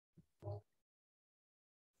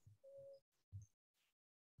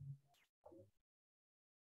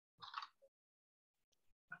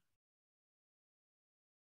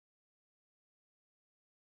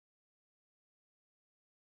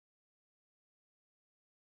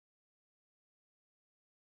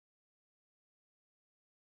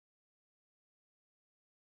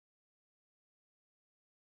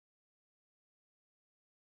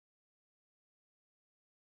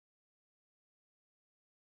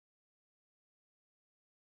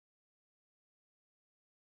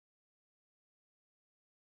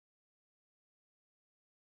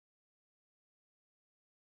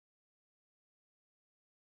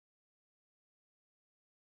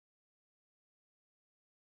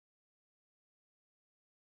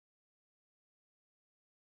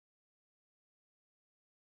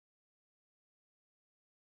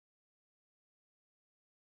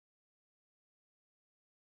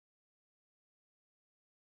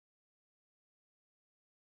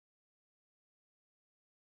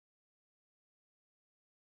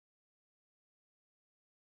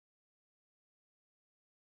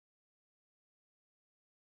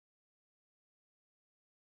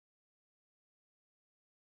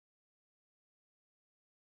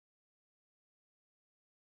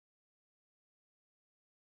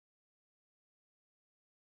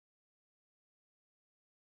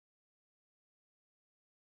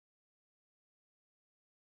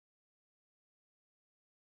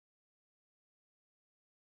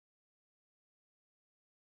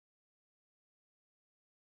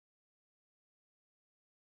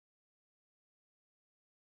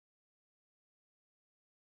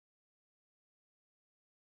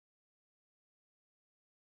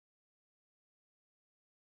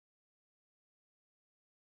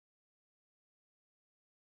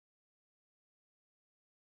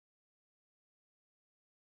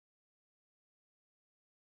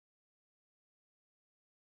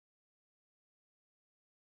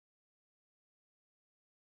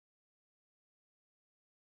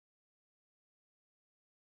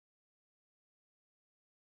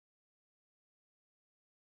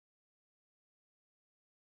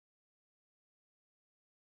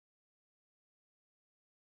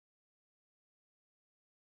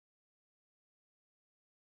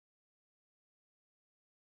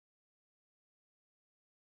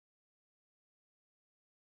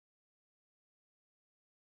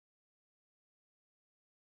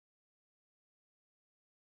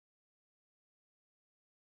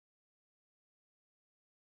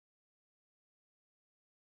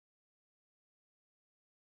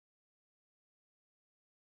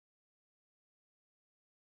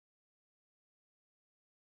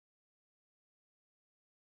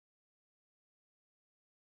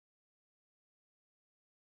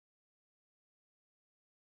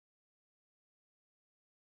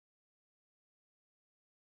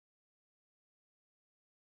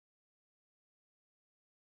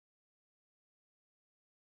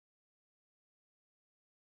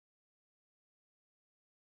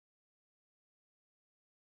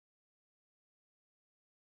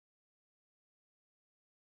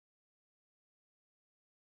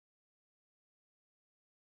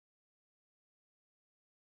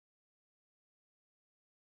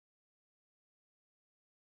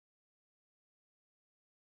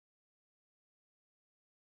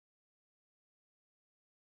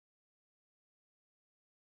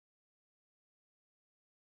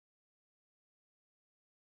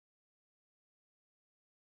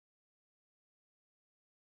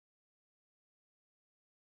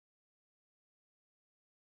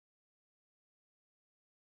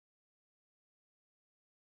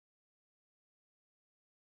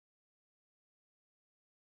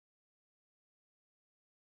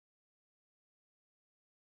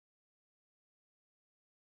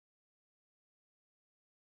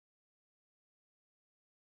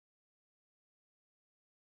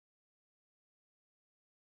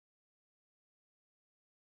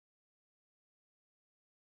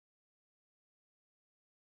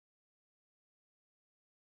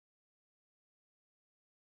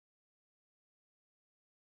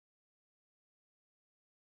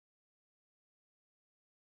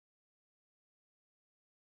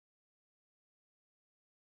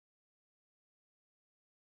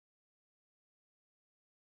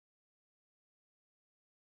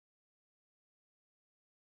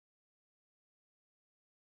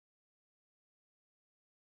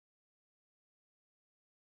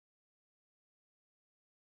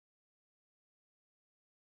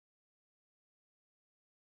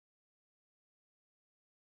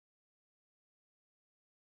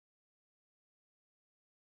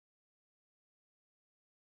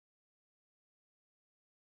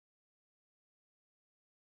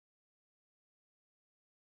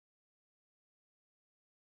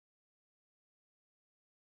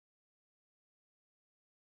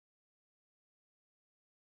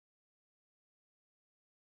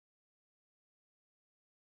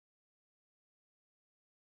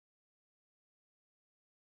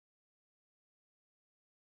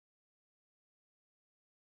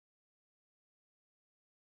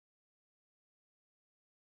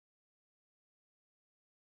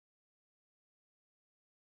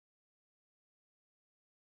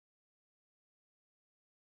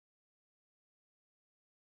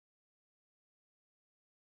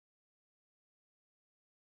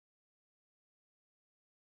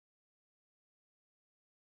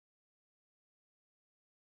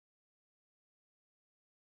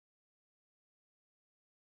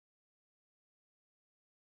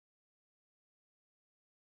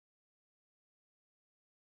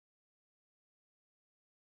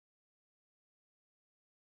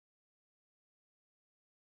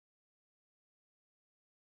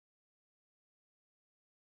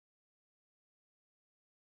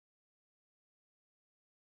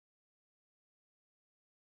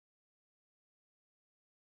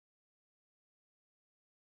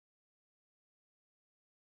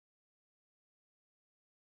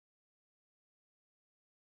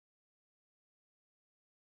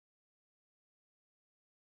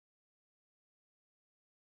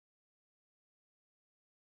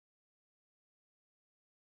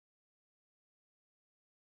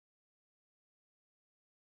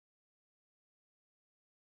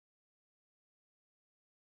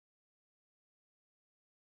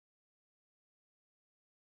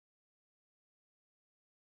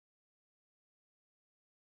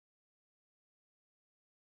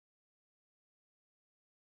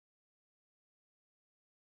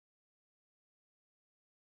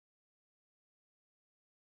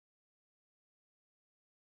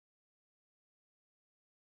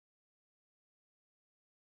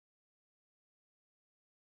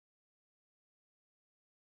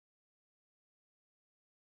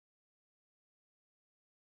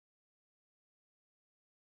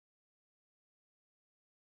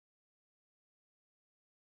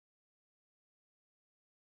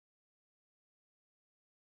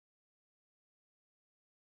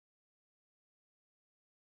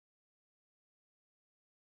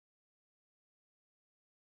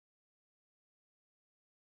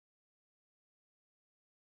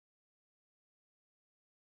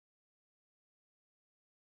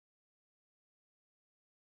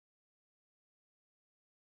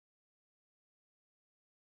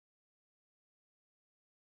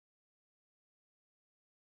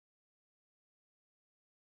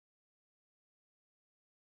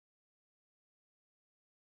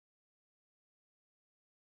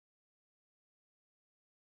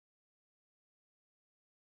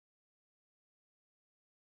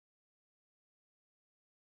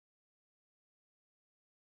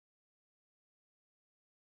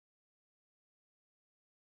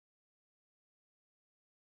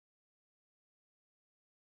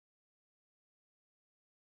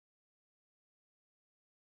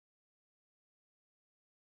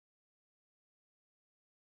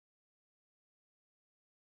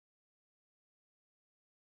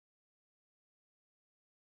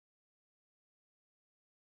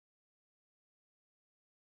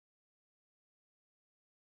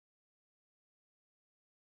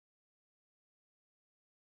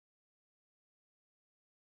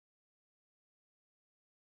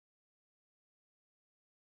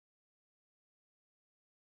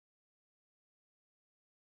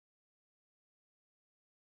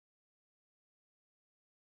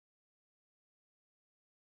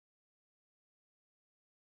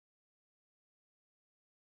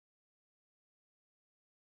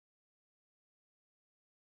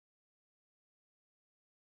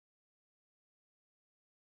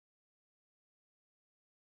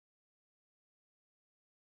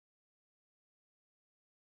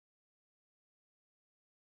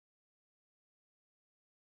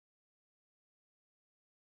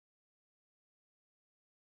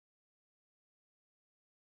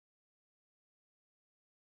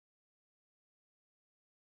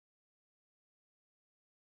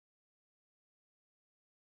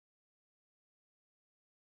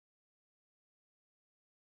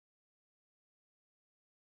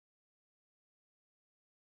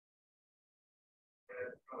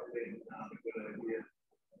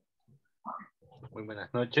Muy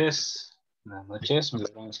buenas noches. Buenas noches, ¿me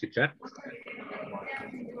logran escuchar?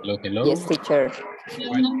 Hello, hello. Yes, teacher.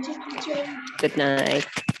 Right. Good night.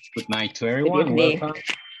 Good night to Good everyone. evening. Welcome.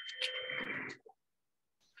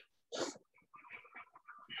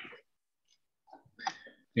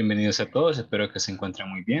 Bienvenidos a todos, espero que se encuentren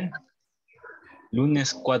muy bien.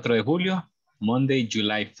 Lunes 4 de julio, Monday,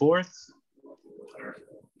 July 4th.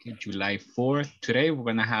 Okay, July 4th. Today we're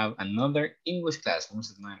going to have another English class.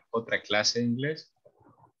 Vamos a tener otra clase de inglés.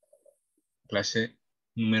 Clase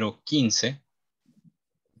número 15.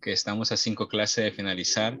 Que estamos a 5 clases de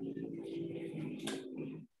finalizar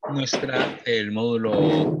el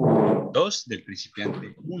módulo 2 del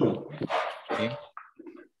principiante 1. Okay.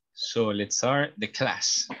 So let's start the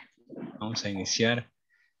class. Vamos a iniciar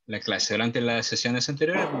la clase. Durante las sesiones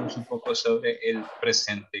anteriores vimos un poco sobre el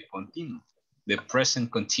presente continuo. The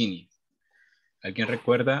present continuous. ¿Alguien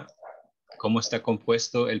recuerda cómo está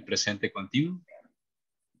compuesto el presente continuo?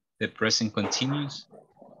 The present continuous.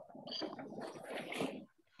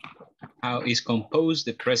 How is composed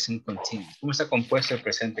the present continuous? ¿Cómo está compuesto el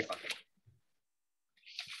presente continuo?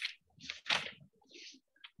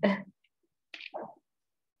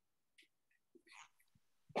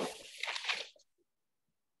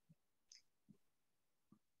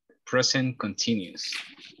 Present continuous.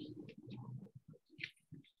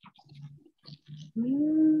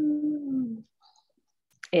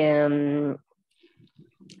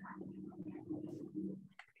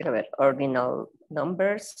 Quiero ver, ordinal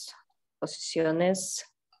numbers, posiciones.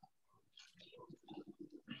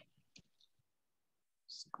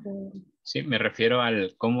 Sí, me refiero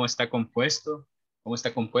al cómo está compuesto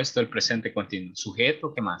el presente continuo.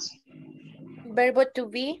 Sujeto, ¿qué más? Verbo to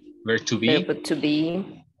be Verb to be. Verbo to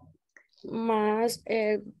be. más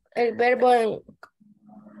el verbo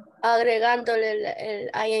agregándole el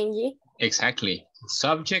ing. Exactly.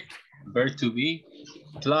 Subject, verb to be,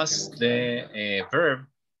 plus the verb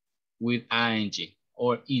with ing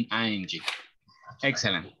or in ing.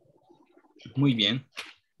 Excellent. Muy bien.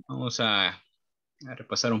 Vamos a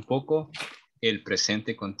repasar un poco el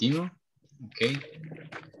presente continuo. Ok.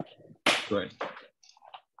 Good.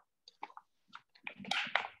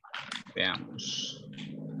 Veamos.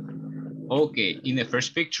 Okay, in the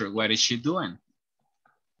first picture, what is she doing?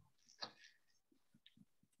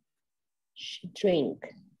 She drink.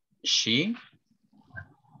 She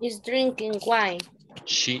Is drinking wine.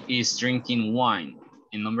 is drinking wine.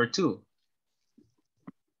 And number 2.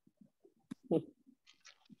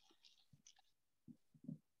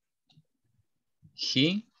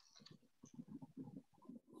 He.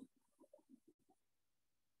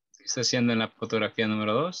 ¿Qué está haciendo en la fotografía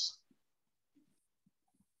número 2?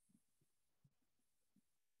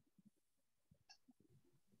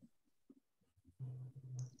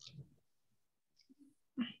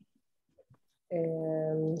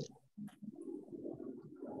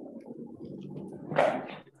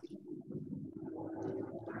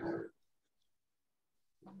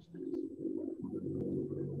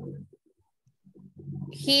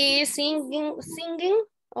 He is singing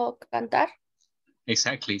o cantar.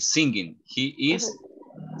 Exactly, singing. He is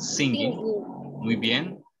singing. Muy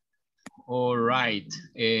bien. All right.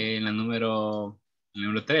 En la número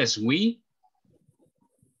 3, we.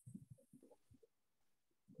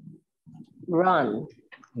 Run.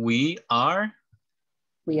 We are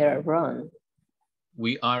Run.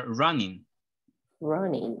 We are running.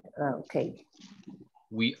 Running. Okay.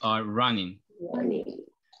 We are running. Running.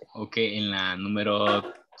 Ok, en la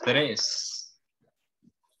número 3.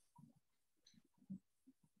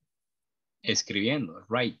 Escribiendo,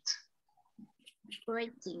 write.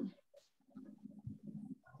 Writing.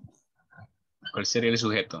 ¿Cuál sería el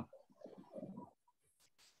sujeto?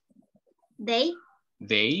 They.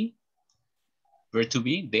 They. Verb to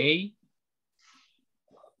be, they.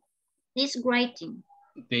 Is writing.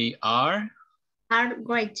 They are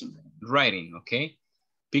Writing. writing, okay.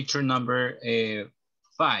 Picture number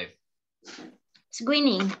 5.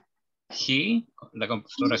 Screening. He, la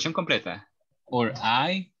oración completa. Or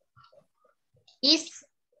I. Is.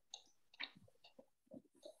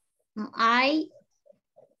 I.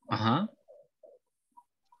 Ajá.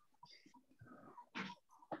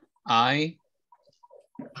 I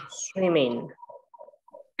Swimming.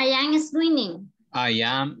 I am swimming. I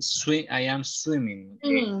am swimming.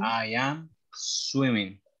 Okay. I am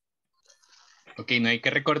swimming. Ok, no hay que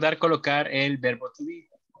recordar colocar el verbo to be.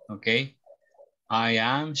 Ok. I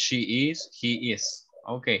am, she is, he is.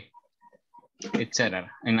 Ok. Etc.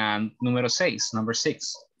 En la número 6, number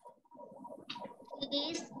 6.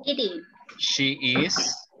 He is eating. She is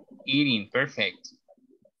eating. Perfect.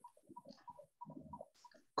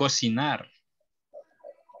 Cocinar.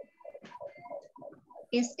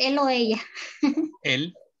 ¿Es él o ella?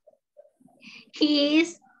 Él. He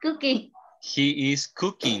is cooking. He is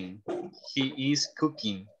cooking. He is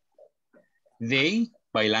cooking. They,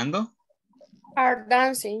 bailando. Are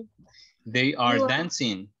dancing. They are You are-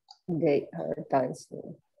 dancing. They are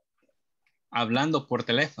dancing. Hablando por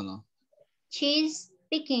teléfono. She's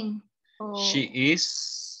speaking. or She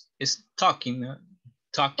is talking.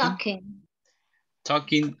 Talking.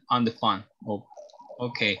 talking. On the phone. Oh,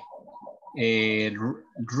 okay.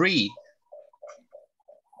 Read.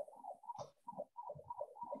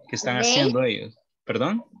 ¿Qué están They- haciendo ellos?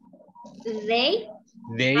 ¿Perdón? They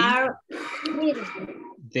They are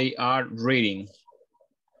reading. They are reading.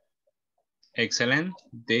 Excellent.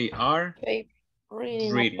 They are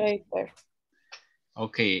Reading reading. a paper.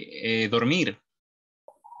 Ok. Dormir.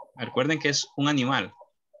 Recuerden que es un animal.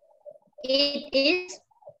 It is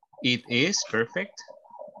It is perfect.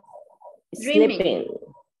 Dreaming.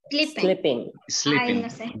 Sleeping. sleeping. Sleeping. Ay, no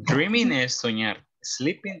sé. Dreaming es soñar.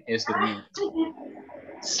 Sleeping es dormir.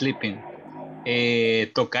 Sleeping.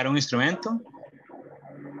 Tocar un instrumento.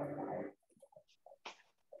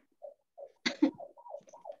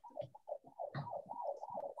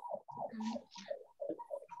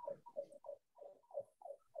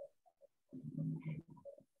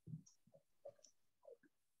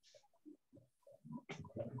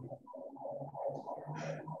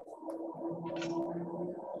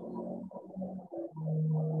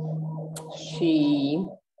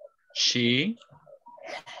 She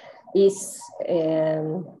Is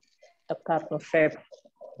tocar, no sé,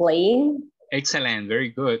 playing excellent, very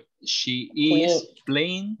good. She is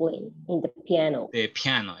playing in the piano. the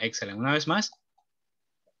piano. Excellent. Una vez más.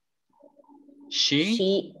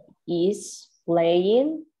 She is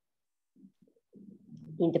playing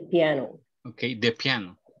in the piano. Okay, the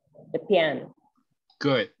piano. The piano.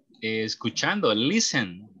 Good. Escuchando,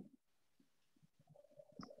 listen.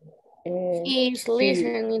 He is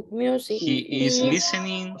listening to music. He is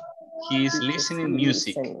listening. He is listening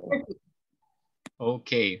music. Listening.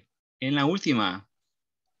 Okay. En la última.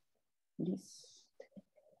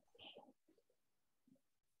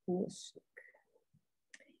 Music.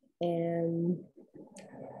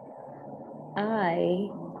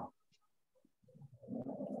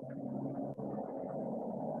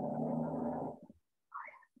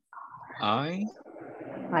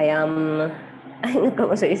 I am,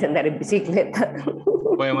 ¿cómo se dice andar en bicicleta?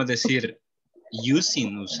 Podemos decir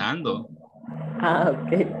using, usando.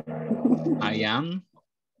 Ok. I am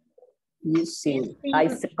Using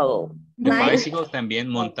bicycle. the bicycle, también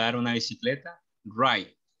montar una bicicleta.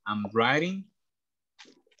 Ride. I'm riding.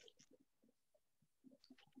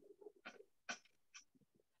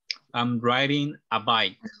 I'm riding a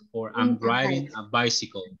bike or I'm riding a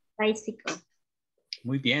bicycle. Bicycle.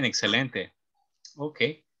 Muy bien, excelente. Ok.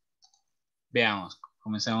 Veamos.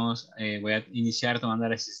 Comenzamos. Voy a iniciar tomando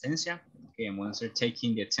la asistencia. Okay, I'm going to start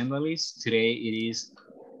taking the attendance list. Today it is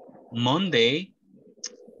Monday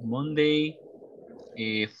 4th.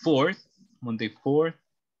 Monday 4th.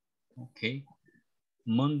 Okay.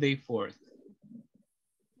 Monday 4th.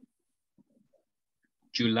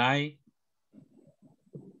 July.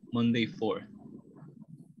 Monday 4th.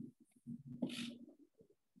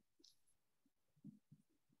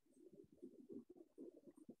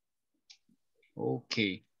 Ok,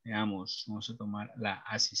 veamos, vamos a tomar la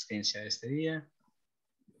asistencia de este día.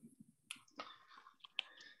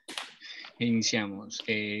 Iniciamos.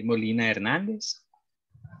 Molina Hernández.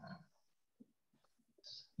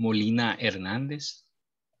 Molina Hernández.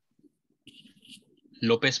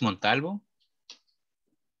 López Montalvo.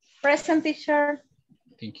 Present, teacher.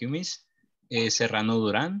 Thank you, Miss. Serrano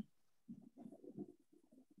Durán.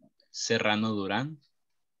 Serrano Durán.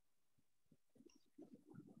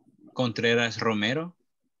 Contreras Romero.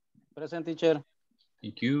 Present, teacher.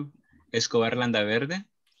 Thank you. Escobar Landaverde.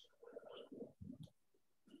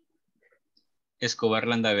 Escobar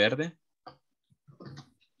Landaverde.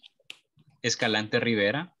 Escalante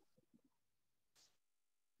Rivera.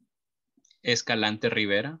 Escalante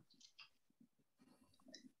Rivera.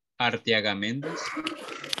 Arteaga Méndez.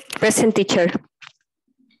 Present, teacher.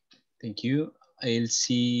 Thank you.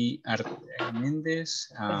 Elsie Arteaga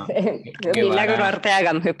Méndez. Milagro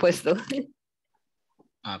Arteaga me he puesto.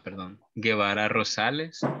 Perdón. Guevara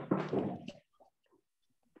Rosales.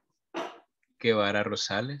 Guevara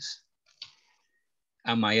Rosales.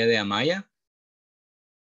 Amaya de Amaya.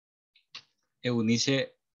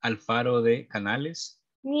 Eunice Alfaro de Canales.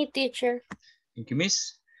 Me, teacher. Thank you,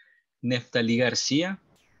 Miss. Neftalí García.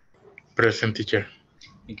 Present, teacher.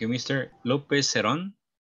 Thank you, Mr. López Cerón.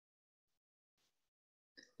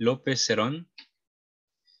 López Cerón.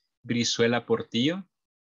 Brizuela Portillo.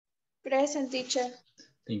 Present, teacher.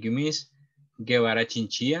 Thank you, Miss. Guevara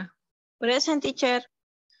Chinchilla. Present, teacher.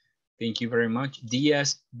 Thank you very much.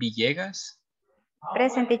 Díaz Villegas.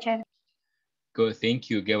 Present, teacher. Good, thank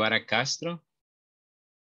you. Guevara Castro.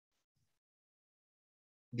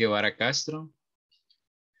 Guevara Castro.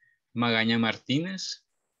 Magaña Martínez.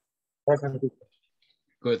 Present teacher.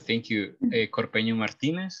 Good, thank you. Corpeño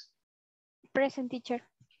Martínez. Present, teacher.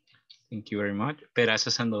 Thank you very much.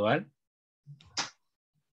 Peraza Sandoval.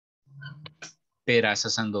 Peraza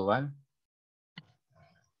Sandoval.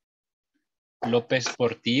 López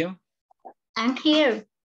Portillo. I'm here.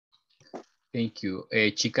 Thank you.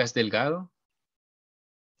 Chicas Delgado.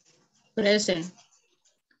 Present.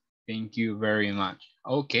 Thank you very much.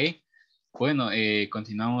 Ok. Bueno,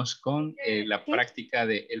 continuamos con la práctica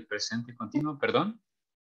del presente continuo. Perdón.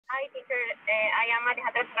 Hi, teacher. I am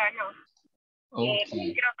Alejandra Serrano. Ok.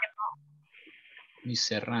 Creo que no. Miss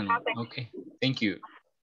Serrano. Ok. Thank you.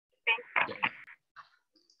 Thank Yeah.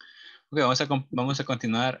 Ok, vamos a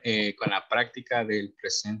continuar con la práctica del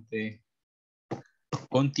presente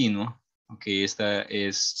continuo. Ok, esta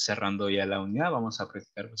es cerrando ya la unidad. Vamos a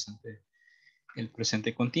practicar el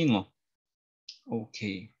presente continuo. Ok.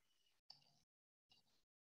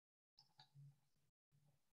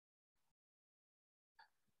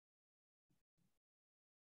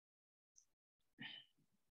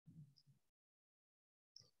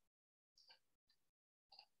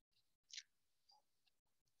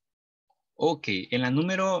 Ok, en la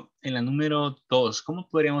número 2, ¿cómo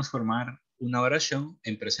podríamos formar una oración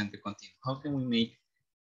en presente continuo? How can we make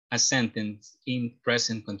a sentence in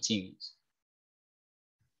present continuous?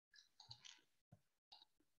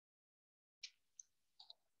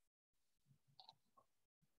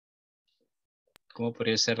 ¿Cómo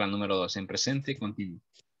podría ser la número 2 en presente continuo?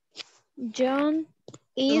 John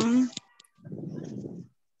is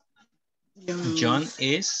John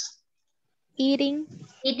is eating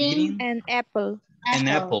Eating an apple. an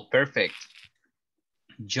apple. Perfect.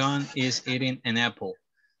 John is eating an apple.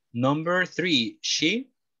 Number 3,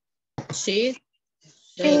 she She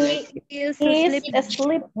is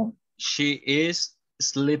asleep. She is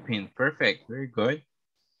sleeping. Perfect. Very good.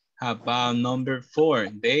 How about number 4?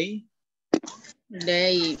 They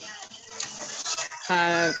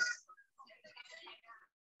have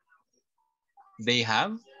they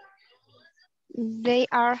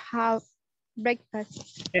are have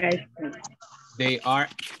breakfast. They are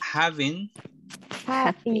having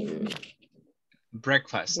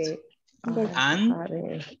breakfast. And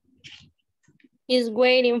Is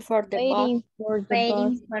waiting for the waiting bus. for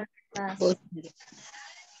the bus.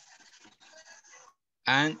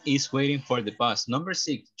 And is waiting for the bus. Number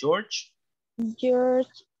 6, George. George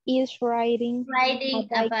is riding Riding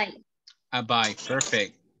a bike. A bike.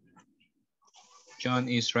 Perfect. John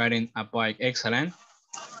is riding a bike. Excellent.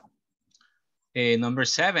 Number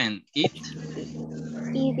 7, it is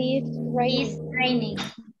It's raining.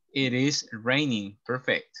 It is raining.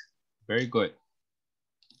 Perfect. Very good.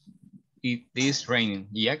 It is raining.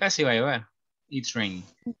 Ya casi va a llevar. It's raining.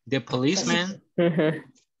 The policeman.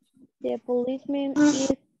 The policeman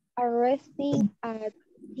is arresting a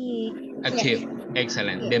thief. A thief.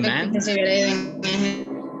 Excellent. The man.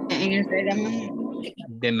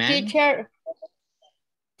 The man. Teacher.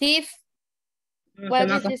 Thief. What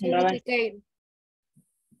is the significance?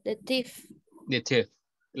 The thief. The thief.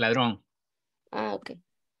 Ladrón. Ah, okay.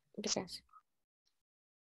 Gracias.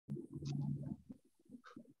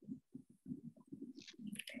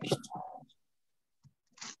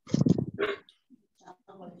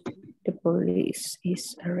 The police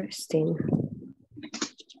is arresting.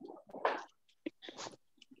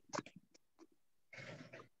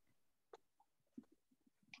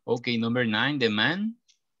 Okay, number 9, the man.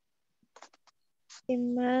 The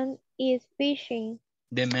man is fishing.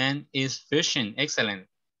 The man is fishing. Excellent.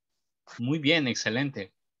 Muy bien,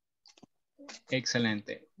 excelente.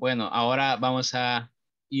 Excelente. Bueno, ahora vamos a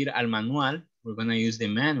ir al manual. We're going to use the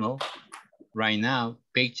manual right now.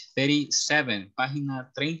 Page 37,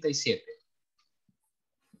 página 37.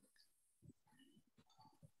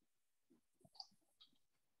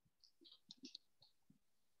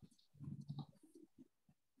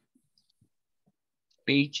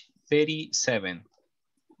 Page 37.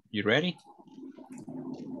 You ready?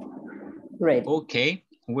 Right. Okay.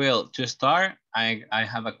 Well, to start, I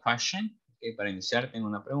have a question. Okay, para iniciar tengo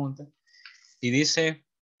una pregunta. Y dice,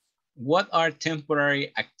 what are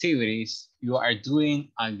temporary activities you are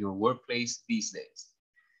doing at your workplace these days?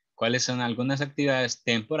 ¿Cuáles son algunas actividades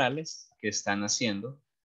temporales que están haciendo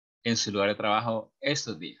en su lugar de trabajo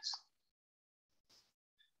estos días?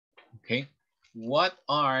 Okay. What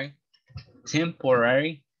are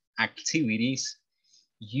temporary activities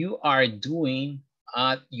you are doing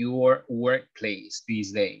at your workplace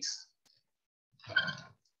these days?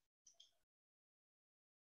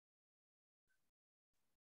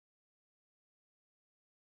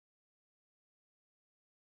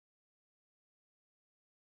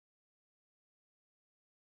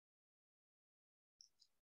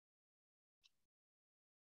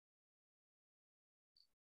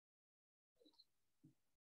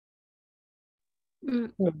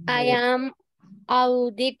 I am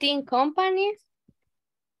auditing companies.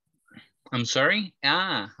 I'm sorry?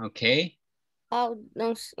 Ah, okay.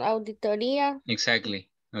 Auditoría. Exactly.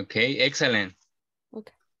 Okay, excellent.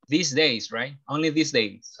 Okay. These days, right? Only these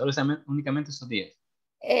days. Únicamente estos días.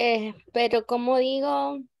 Pero como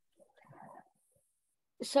digo,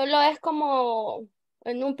 solo es como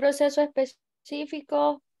en un proceso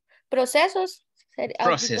específico, procesos,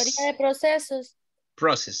 auditoría de procesos,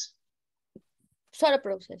 Process. solo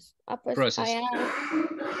procesos. Pues Process. I am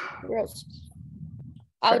process.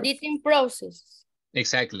 Auditing process.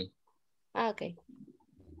 Exactly. Okay.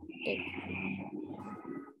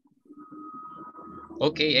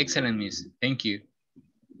 Okay, excellent, miss. Thank you.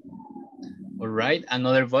 All right,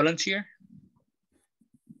 another volunteer.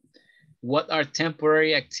 What are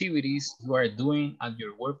temporary activities you are doing at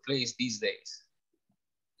your workplace these days?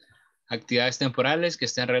 Actividades temporales que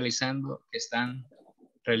están realizando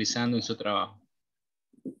en su trabajo.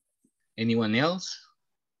 Anyone else?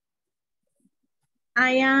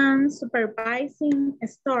 I am supervising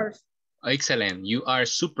stores. Excellent. You are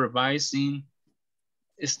supervising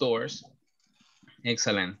stores.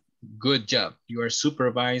 Excellent. Good job. You are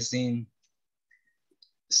supervising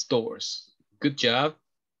stores. Good job.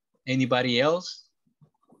 Anybody else?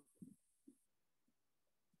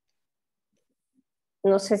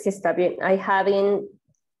 No sé si está bien. I haven't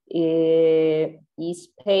is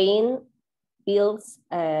paying bills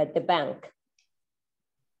at the bank.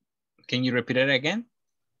 Can you repeat it again?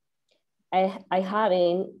 I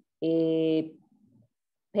haven't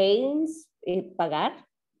pains, pagar.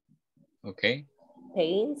 Okay.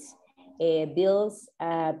 Pains, bills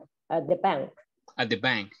at the bank. At the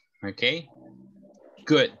bank, okay.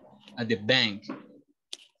 Good, at the bank.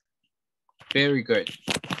 Very good.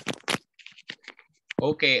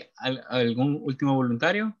 Okay, ¿algún último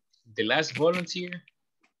voluntario? The last volunteer.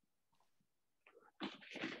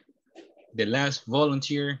 The last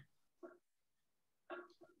volunteer.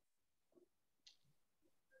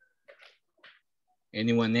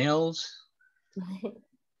 Anyone else?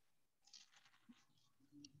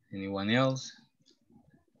 Anyone else?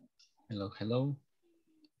 Hello, hello.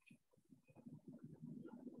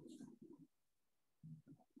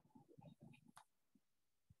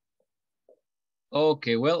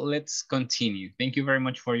 Okay, well, let's continue. Thank you very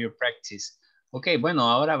much for your practice. Okay, bueno,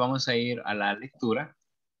 ahora vamos a ir a la lectura.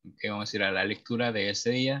 Okay, vamos a ir a la lectura de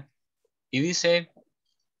este día. Y dice,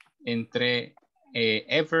 entre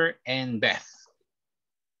Ever and Beth.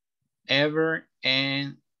 Ever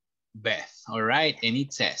and Beth, all right? And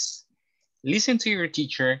it says, listen to your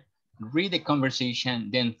teacher, read the conversation,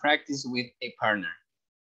 then practice with a partner.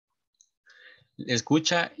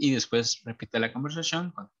 Escucha y después repite la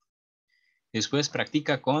conversación. Después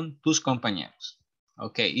practica con tus compañeros.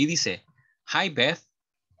 Ok, y dice, hi Beth,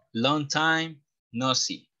 long time no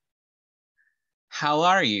see. How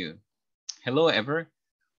are you? Hello Ever,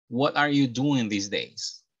 what are you doing these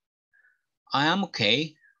days? I am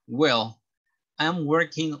okay. Well, I am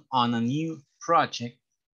working on a new project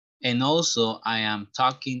and also I am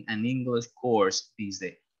taking an English course these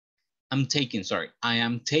days. I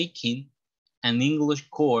am taking an English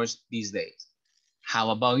course these days. How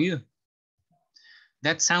about you?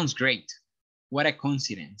 That sounds great. What a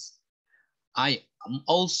coincidence. I am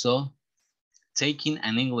also taking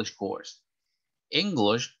an English course.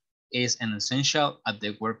 English is an essential at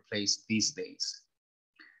the workplace these days.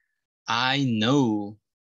 I know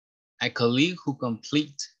a colleague who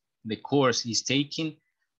completed the course is taking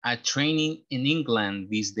a training in England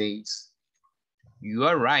these days. You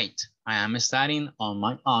are right. I am studying on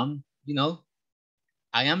my own, you know.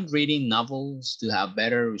 I am reading novels to have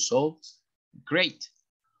better results. Great.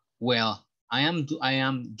 Well, I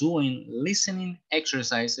am doing listening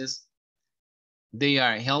exercises. They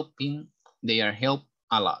are help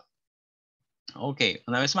a lot. Ok,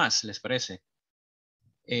 una vez más, ¿les parece?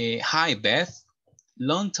 Hi, Beth.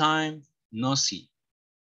 Long time no see.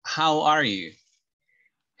 How are you?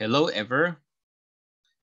 Hello, Ever.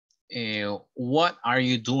 What are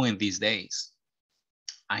you doing these days?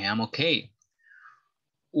 I am okay.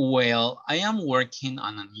 Well, I am working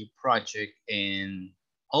on a new project and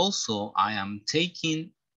also I am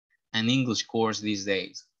taking an English course these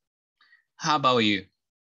days. How about you?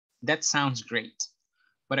 That sounds great.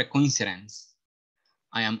 What a coincidence.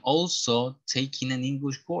 I am also taking an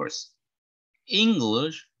English course.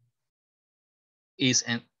 English is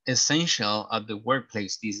an essential at the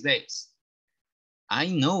workplace these days. I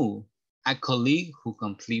know a colleague who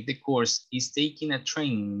completed the course is taking a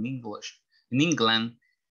training in English in England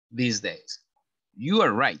these days. You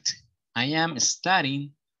are right. I am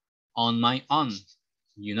studying on my own.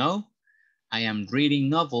 You know, I am reading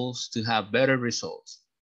novels to have better results.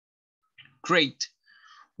 Great.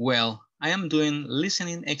 Well, I am doing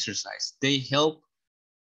listening exercise. They help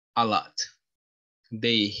a lot.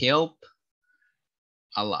 They help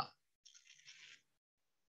a lot.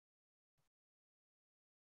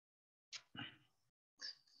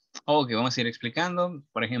 Ok, vamos a ir explicando.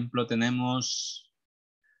 Por ejemplo, tenemos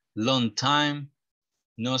long time,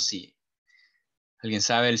 no see. ¿Alguien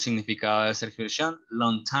sabe el significado de esta expresión?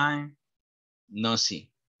 Long time, no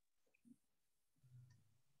see.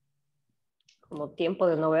 Como tiempo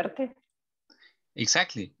de no verte.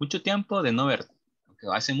 Exactly. Mucho tiempo de no verte. Porque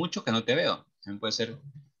hace mucho que no te veo. También puede ser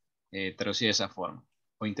traducida de esa forma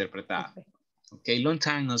o interpretada. Ok, long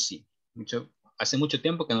time, no see. Hace mucho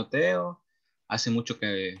tiempo que no te veo. Hace mucho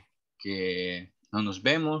que no nos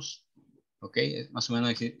vemos. Ok, más o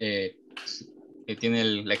menos tiene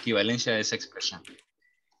la equivalencia de esa expresión.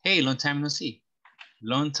 Hey, long time no see.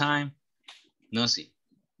 Long time no see.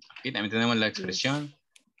 Okay, también tenemos la expresión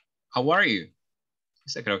how are you?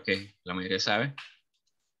 Esta creo que la mayoría sabe.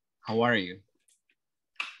 How are you?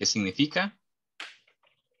 ¿Qué significa?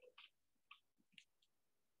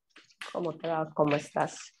 ¿Cómo te va? ¿Cómo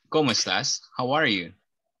estás? ¿Cómo estás? How are you?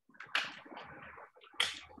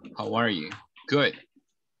 How are you? Good.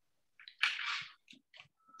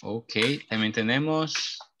 Ok, también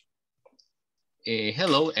tenemos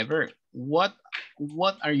hello, Ever. What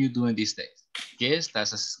are you doing these days? ¿Qué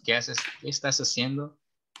estás haciendo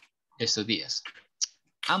estos días?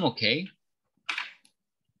 I'm okay.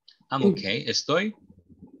 I'm okay. Estoy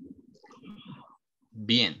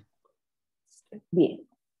bien. Bien.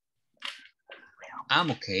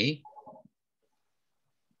 I'm okay.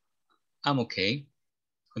 I'm okay.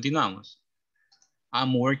 Continuamos.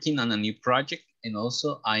 I'm working on a new project and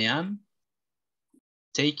also I am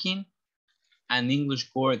taking an English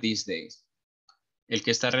course these days. ¿El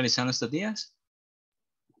que está realizando estos días?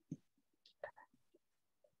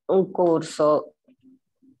 Un curso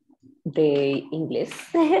de inglés.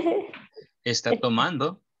 Está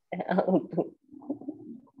tomando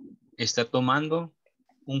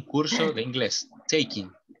un curso de inglés.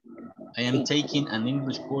 Taking. I am taking an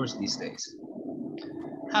English course these days.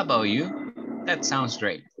 How about you? That sounds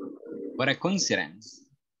great. What a coincidence.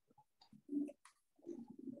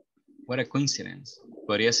 What a coincidence.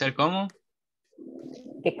 Podría ser como.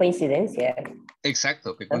 Qué coincidencia.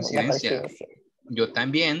 Exacto, qué La coincidencia. coincidencia. Yo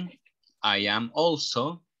también. I am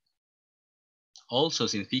also. Also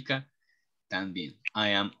significa también. I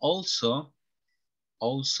am also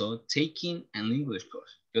taking an English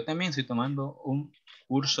course. Yo también estoy tomando un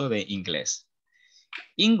curso de inglés.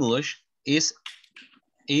 English is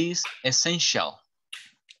essential.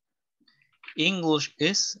 English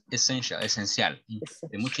is essential, esencial,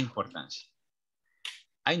 de mucha importancia.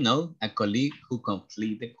 I know a colleague who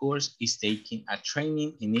completed the course is taking a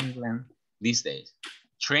training in England these days.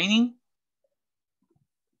 Training.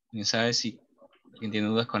 ¿Quién sabe si alguien tiene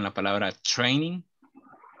dudas con la palabra training?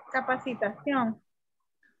 Capacitación.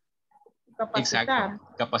 Capacitar.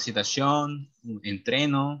 Exacto. Capacitación,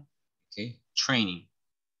 entreno. Okay. Training.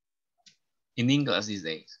 In English these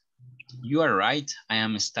days. You are right. I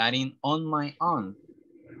am studying on my own.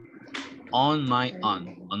 On my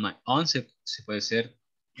own. On my own se puede ser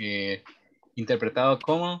interpretado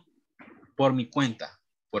como por mi cuenta,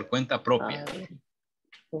 por cuenta propia.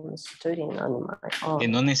 I'm studying on my own. Que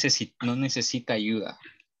no necesita ayuda.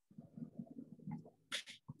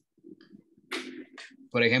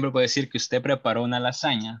 Por ejemplo, puede decir que usted preparó una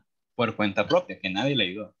lasaña por cuenta propia, que nadie le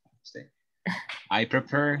ayudó. Usted. I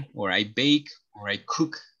prepare, or I bake, or I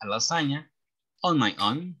cook a lasaña on my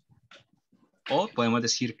own. O podemos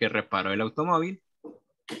decir que reparó el automóvil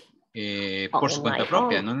por su cuenta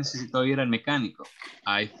propia. No necesito ir al mecánico.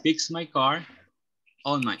 I fix my car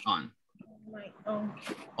on my own.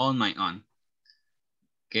 On my own.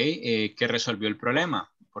 Okay, que resolvió el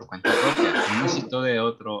problema por cuenta propia. No necesito de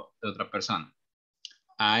otra persona.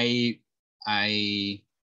 I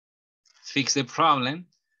fix the problem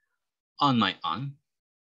on my own.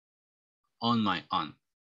 On my own.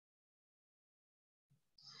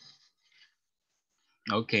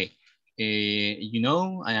 Okay. You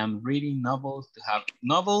know, I am reading novels to have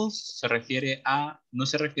novels no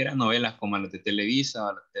se refiere a novelas como las de Televisa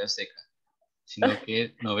o las de Azteca, sino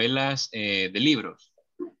que novelas de libros.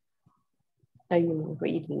 I am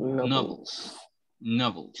reading novels.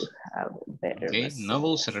 Novels. To have better Okay. results.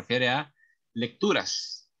 Novels se refiere a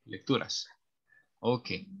lecturas. Lecturas. Ok.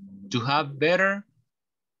 To have better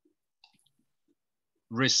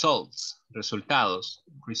results. Resultados.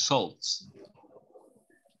 Results.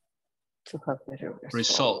 To have better results.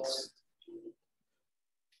 Results.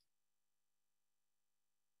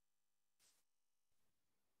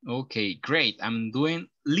 Okay, great. I'm doing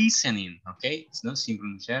listening. Okay, it's not sin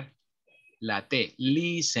pronunciar la T.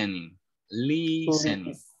 Listening.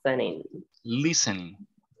 Listening. Listening. Listening.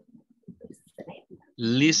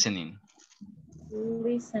 Listening.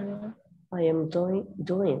 Listening. I am doing.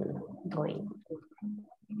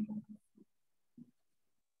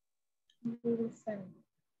 Listening.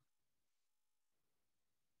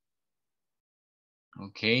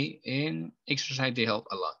 Okay, and exercise they help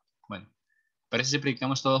a lot. Bueno, parece que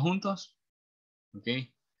practicamos todos juntos. Ok,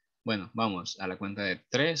 bueno, vamos a la cuenta de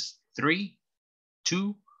 3, 3,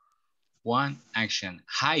 2, 1, action.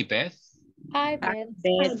 Hi, Beth. Hi, Beth.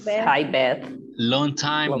 Hi, Beth. Long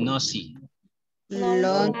time no see.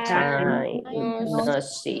 Long time No no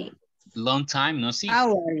see. Long time no see.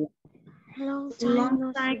 How are you? Long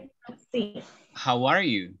time no see. How are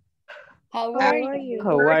you? How are you?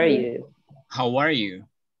 How are you? How are you?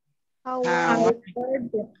 How are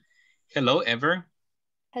you? Hello, Ever.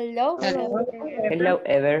 Hello. Hello,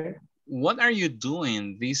 Ever. What are you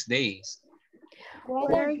doing these days?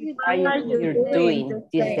 What are you What are you doing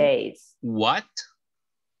these days? What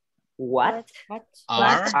What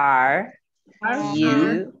are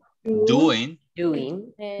you doing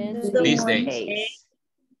doing these days?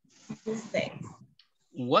 These days.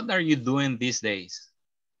 What are you doing these days?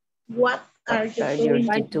 What are you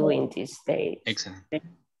doing these days? Excellent.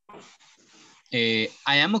 I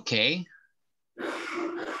am okay.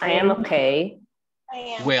 I am okay.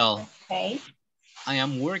 Well, okay. I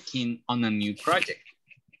am working on a new project.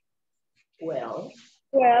 Well,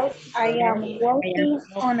 I am working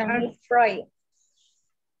on a new project.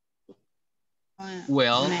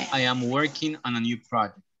 Well, I am working on a new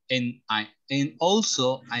project. And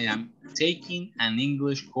also I am taking an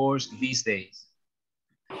English course these days.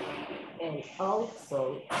 and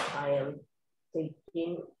also I am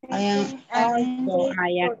taking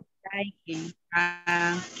taking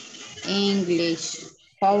English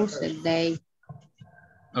course today.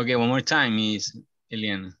 Okay, one more time, Miss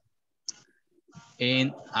Eliana.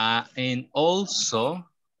 And also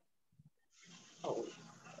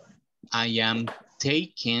I am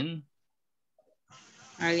taking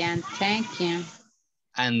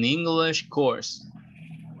an English course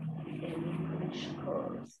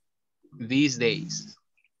these days.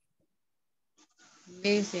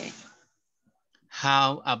 Busy.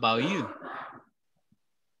 How about you?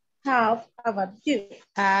 How about you?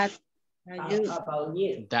 How about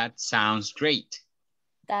you? That sounds great.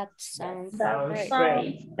 That sounds Sounds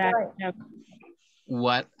great. great.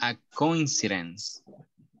 What a coincidence.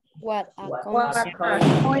 What a What a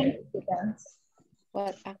coincidence.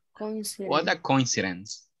 What a coincidence. What a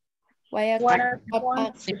coincidence. What a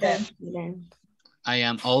coincidence. I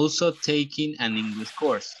am also taking an English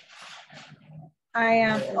course. I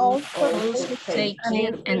am also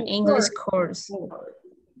taking an English course.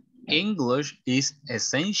 English is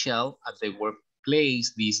essential at the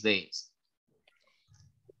workplace these days.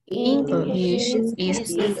 English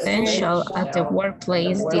is essential at the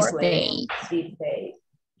workplace these days.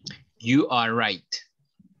 You are right.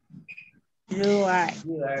 You are.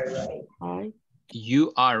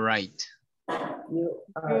 You are right.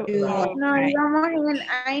 No, íbamos en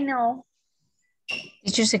I know.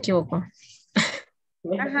 Dicho se equivocó.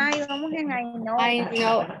 Ajá, íbamos en I know. I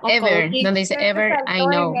know. Ever, donde dice ever, I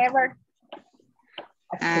know. Never.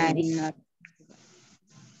 I'm not.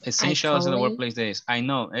 Essential at the workplace days. I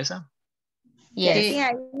know, ¿esa? Yes. Sí,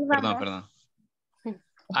 ahí vamos. Perdón.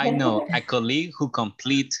 I know a colleague who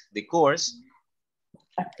complete the course.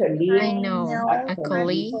 I know a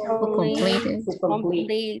colleague who completed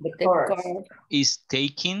Complete the course. Is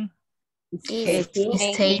taking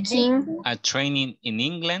a training in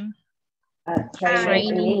England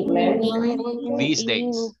these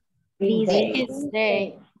days. This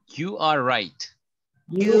day. You are right.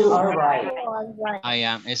 You are right. I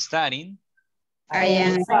am studying I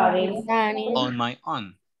am Danny. on my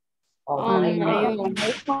own. On my own.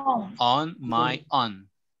 On my own.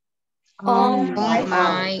 on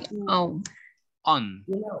my own. On.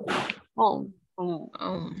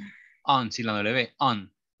 On. On, si la W. On.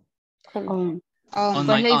 On. On ¿Cuál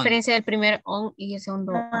my es la own. diferencia del primer on y el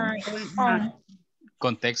segundo on?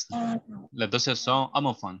 Contexto. Las dos son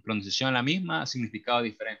homophone. Pronunciación la misma, significado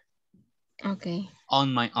diferente. Okay.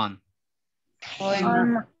 On my own.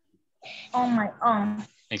 On my own.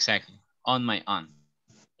 Exactly. On my own.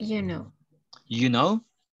 You know. You know,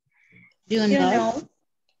 You know,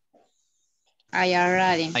 I am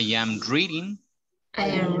reading. I am reading I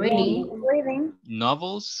am reading Reading.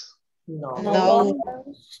 novels No,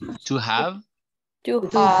 to have To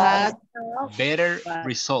to have better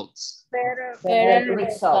results. better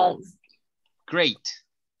results. Great.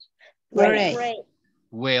 great.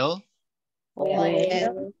 Well, Well,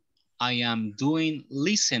 I am doing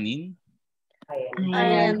listening I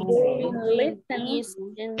am doing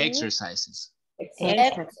listening exercises.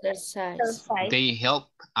 exercise. They help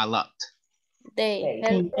a lot. They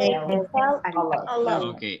help A lot.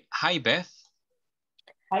 Okay. Hi, Beth.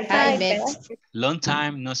 hi, Beth. Long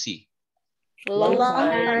time no see. long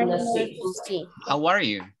time no no see. see. How are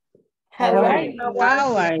you? How are you?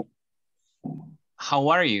 How are you? How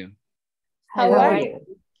are you? How are you?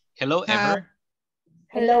 Hello, How- Ever.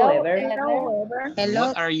 Hello, Ever. Hello,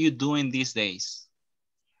 What are you doing these days?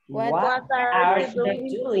 What What are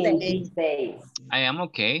you doing these days? I am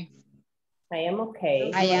okay. I am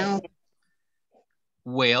okay. I am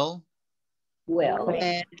Well, Well, well.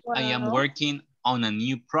 I am working on a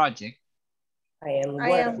new project, I am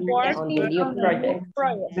working on the new project.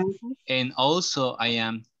 and also I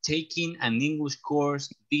am taking an English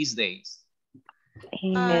course these days.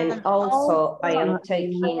 And also, I am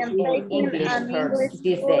taking an English course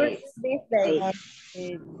these days.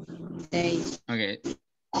 Days. Okay.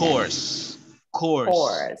 Course.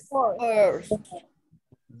 Course First,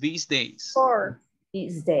 These days.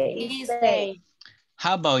 these days. this day.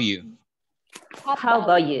 How about you? How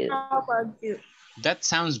about you? That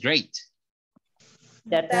sounds great.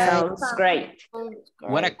 That sounds great.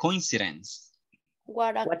 What a coincidence.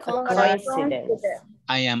 What a What a coincidence. coincidence.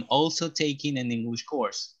 I am also taking an English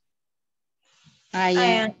course. I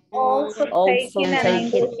am Also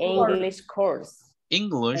taking English course.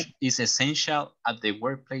 English is essential at the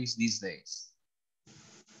workplace these days.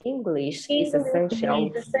 English is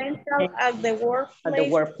essential at the at the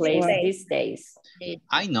workplace these days.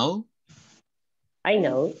 I know I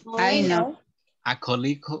know I know a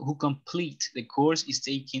colleague who complete the course is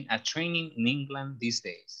taking a training in England these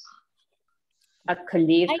days. a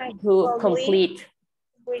colleague who complete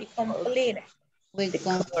with the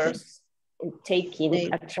course and taking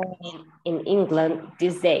a training in England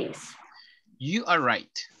these days. You are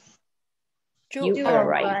right. You are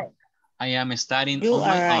right. I am studying You on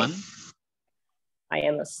my are right. own. I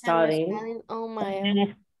am studying on my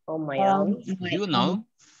own. on my own. You know,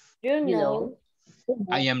 You You know, know,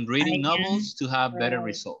 I am reading I am novels to have better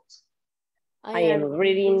results. I am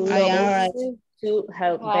reading I am novels to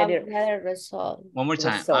have better result. One more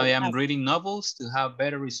time. results. I am reading novels to have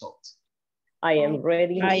better results. I am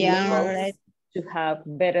reading I am novels read- to have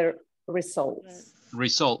better results.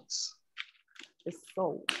 Results.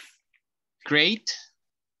 Results. Great.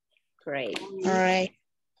 Great. right.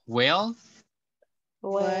 Well,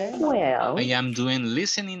 Well, Well, I am doing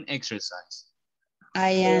listening exercise. I I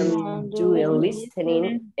am am doing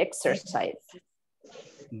listening exercise.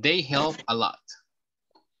 They help a lot.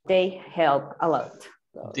 They help a lot.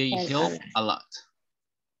 They help a lot.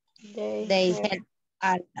 they help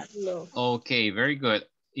a lot. Okay, very good.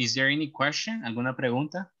 Is there any question? ¿Alguna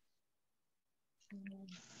pregunta?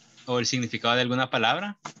 ¿O el significado de alguna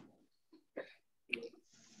palabra?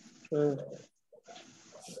 Mm.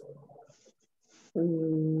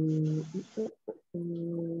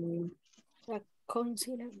 Mm,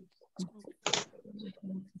 consider.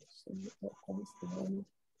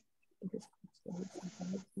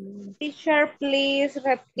 Teacher, please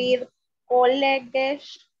repeat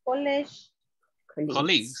colleagues.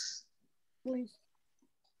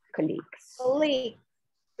 Colleagues.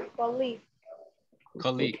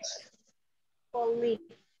 Colleagues. Colleague.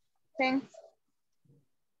 Thanks.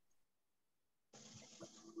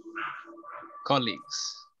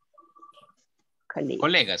 Colleagues. Colleagues.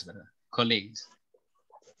 Colegas, ¿verdad? Colleagues.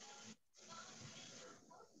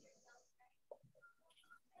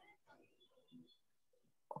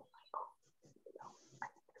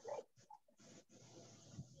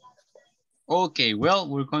 Okay, well,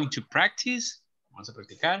 we're going to practice. Vamos a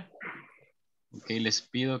practicar. Ok, les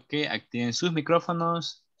pido que activen sus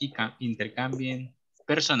micrófonos y intercambien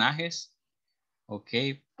personajes. Ok,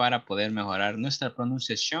 para poder mejorar nuestra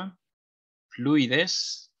pronunciación,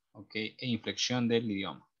 fluidez, ok, e inflexión del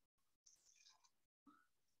idioma.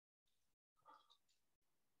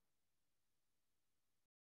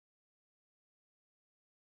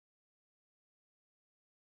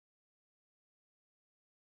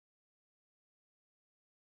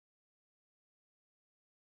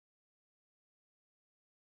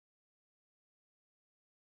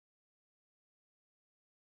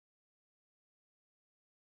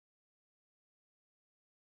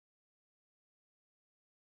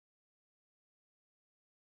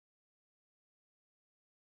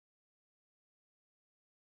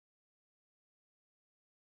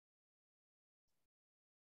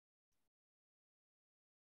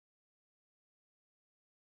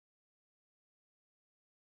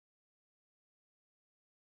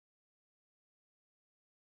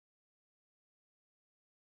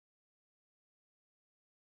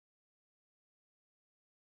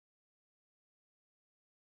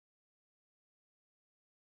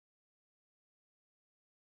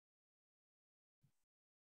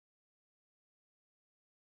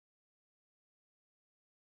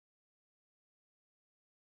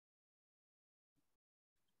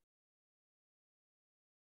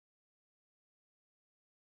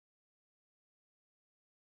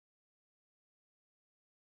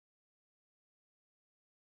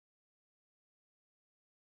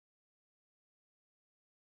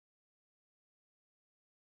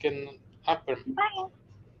 Vaya.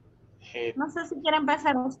 Eh, No sé si quiere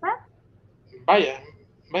empezar usted. vaya,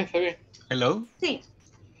 está bien. Hello. Sí.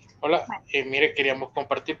 Hola, Vale. mire, queríamos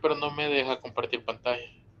compartir, pero no me deja compartir pantalla.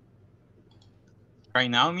 Right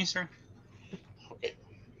now, mister. Ok.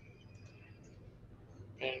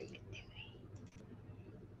 Permíteme.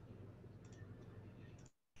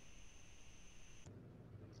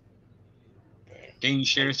 Can you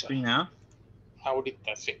share Ahí está. screen now?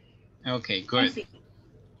 Ahorita sí. Okay, good. Sí.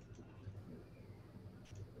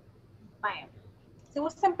 Vaya. Si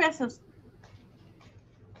usted empieza usted.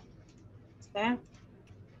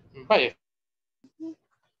 Vaya.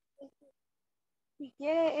 Si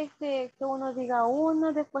quiere que uno diga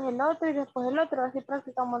uno, después el otro y después el otro, así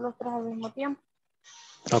practicamos los tres al mismo tiempo.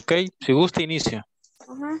 Ok, si gusta inicia.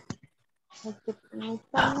 Ajá.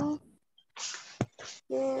 Permítame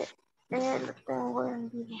que lo tengo en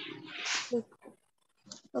vivo. Listo.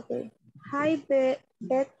 Ok. Hi,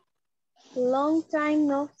 Beth. Long time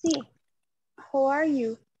no see. How are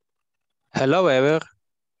you? Hello, Ever.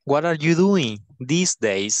 What are you doing these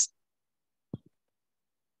days?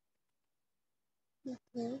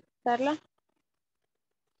 Carla.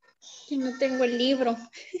 Yo no tengo el libro.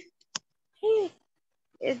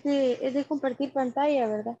 Es de compartir pantalla,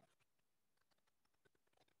 ¿verdad?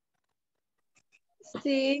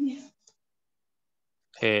 Sí.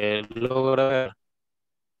 Logra ver.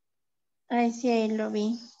 Ay, sí, ahí lo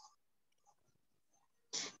vi.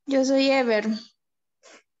 Yo soy Ever.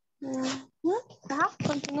 Ajá,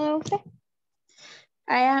 continúe usted.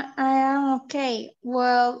 I am okay.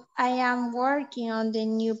 Well, I am working on the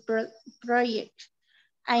new project.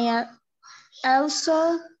 I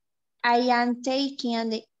am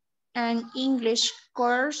taking an English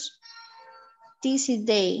course this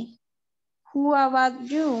day. Who about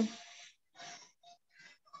you?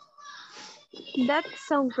 That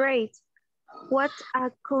sounds great. What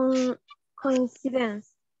a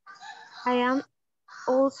coincidence. I am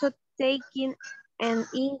also taking an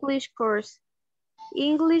English course.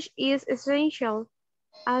 English is essential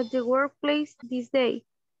at the workplace these days.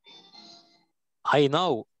 I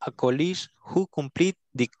know a colleague who complete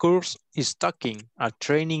the course is taking a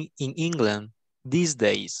training in England these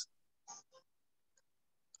days.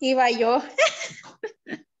 Iba yo.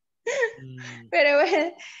 Pero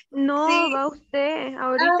bueno, No, sí. va usted.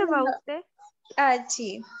 Ahorita va No. usted.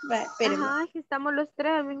 Sí. Va, espérame. Ajá, que estamos los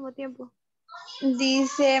tres al mismo tiempo.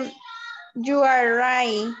 Dice, you are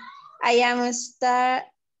right. I am standing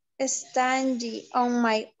on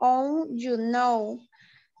my own, you know.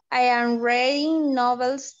 I am reading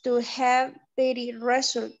novels to have better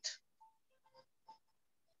result.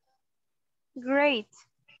 Great.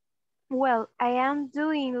 Well, I am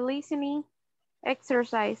doing listening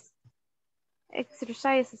exercises.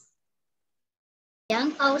 I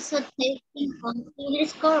am also taking an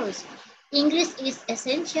English course. English is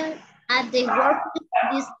essential at the workplace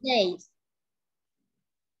these days.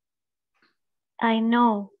 I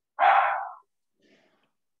know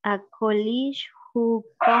a colleague who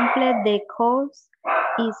completed the course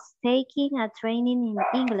is taking a training in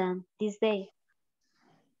England this day.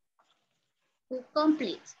 Who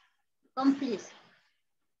complete.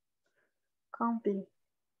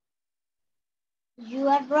 You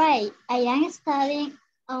are right. I am studying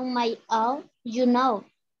on my own, you know.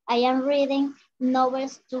 I am reading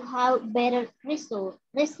novels to have better results.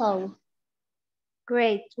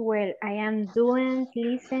 Great. Well, I am doing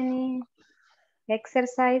listening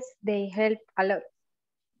exercise. They help a lot.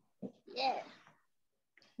 Yeah.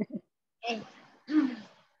 Okay.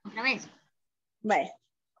 Otra vez. Vale.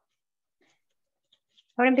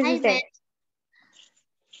 Ahora empieza usted.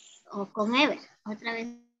 O con Ever. Otra vez.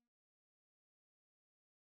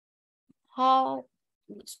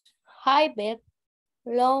 Hi, Beth.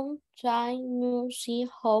 Long time no see.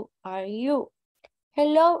 How are you?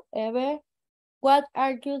 Hello, Ever. What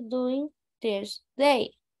are you doing this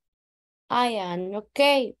day? I am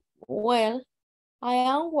okay. Well, I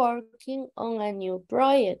am working on a new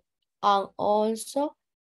project, and also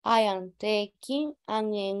I am taking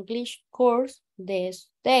an English course this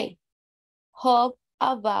day. How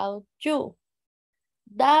about you?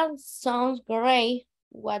 That sounds great.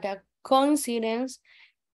 What a coincidence.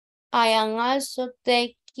 I am also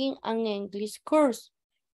taking an English course.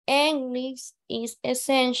 English is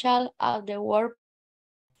essential at the work.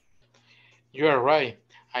 You are right.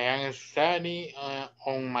 I am studying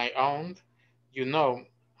on my own. You know,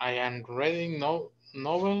 I am reading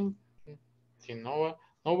novel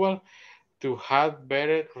to have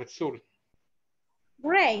better results.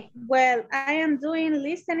 Great. Well, I am doing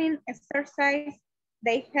listening exercise.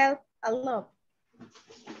 They help a lot.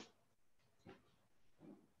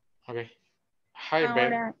 Okay. Hi,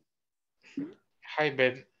 Beth. Ahora, Hi,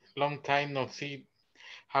 Beth. Long time no see.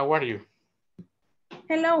 How are you?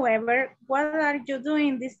 hello, Ever. What are you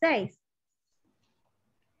doing these days?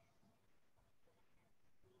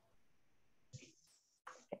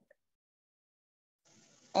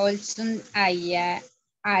 Also, I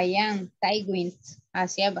am taking.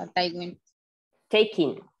 Hacia va taking.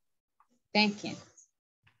 Taking Thinking.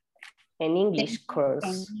 an English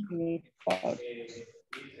course. English course.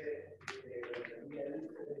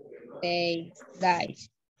 Days.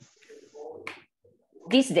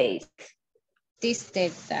 These days. This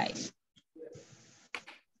days.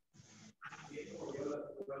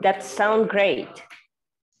 That sounds great.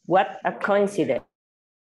 What a coincidence.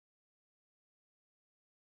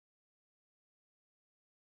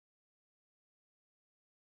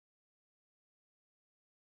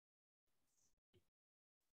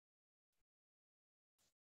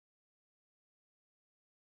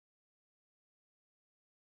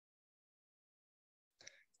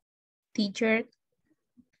 Teacher,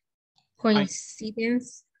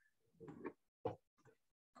 coincidence.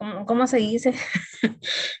 ¿Cómo se dice?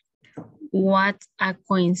 What a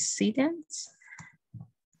coincidence.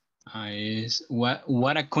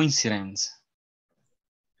 What a coincidence.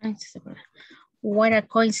 What a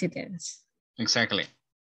coincidence. Exactly.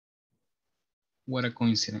 What a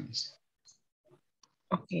coincidence.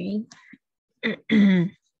 Ok.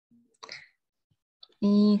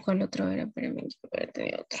 ¿Y cuál otro era? Espérame,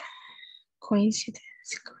 tenía otro. Coincidence.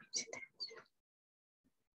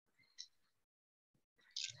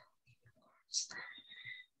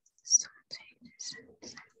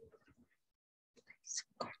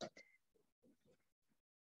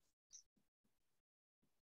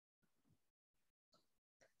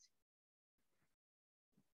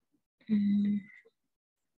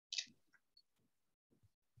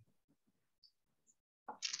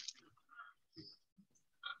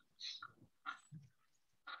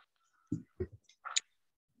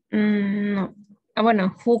 No.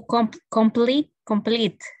 Bueno, who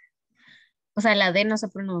complete. O sea, la D no se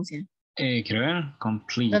pronuncia. Quiero ver.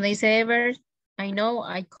 Complete. Donde dice ever, I know,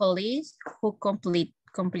 I call is, who complete.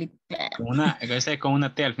 Con una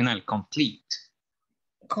T al final. Complete.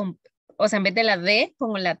 O sea, en vez de la D,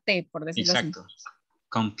 pongo la T, por decirlo Exacto. así.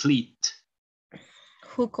 Complete.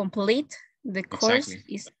 Who complete the course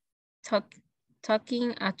Exactly. is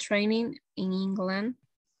talking a training in England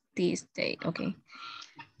this day. Okay.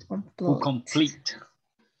 Who complete.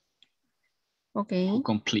 Okay. Who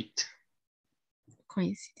complete.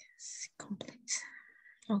 Coincidence. Complete.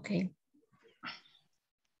 Okay.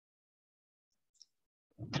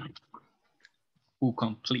 Who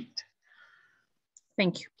complete.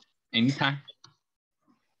 Thank you. Anytime.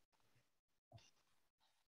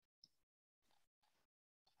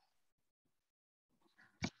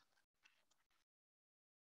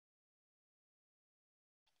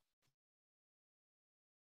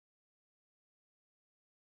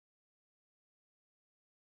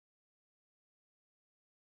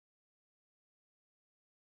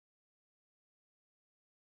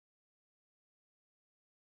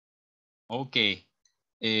 Ok.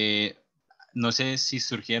 No sé si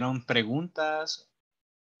surgieron preguntas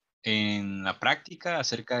en la práctica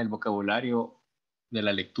acerca del vocabulario de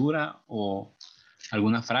la lectura o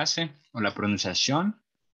alguna frase o la pronunciación.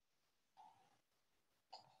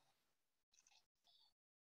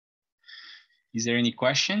 Is there any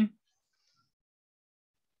question?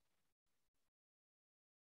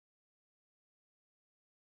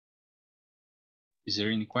 Is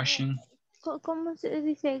there any question? ¿Cómo se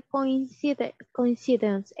dice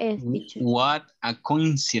coincidence? Teacher. What a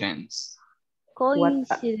coincidence.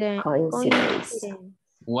 Coincidence.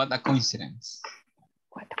 What a coincidence.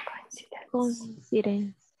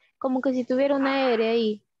 Coincidence. Como que si tuviera una R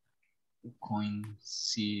ahí.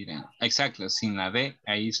 Coincidence. Exacto, sin la D,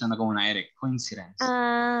 ahí suena como una R. Coincidence.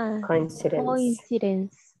 Ah,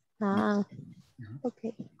 coincidence. Ah,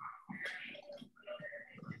 ok.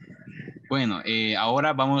 Bueno,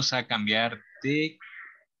 ahora vamos a cambiar de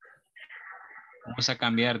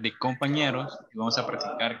compañeros y vamos a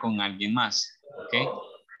practicar con alguien más, ¿ok?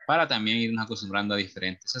 Para también irnos acostumbrando a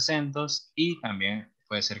diferentes acentos y también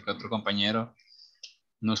puede ser que otro compañero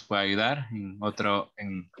nos pueda ayudar en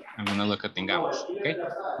alguno de los que tengamos, ¿ok?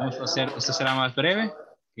 Vamos a hacer, esto será más breve,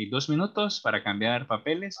 2 minutos para cambiar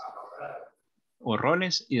papeles o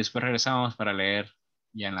roles y después regresamos para leer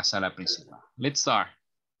ya en la sala principal. Let's start.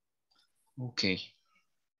 Ok.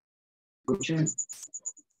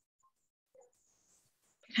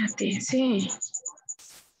 Espérate, sí.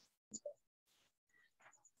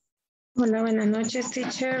 Hola, buenas noches,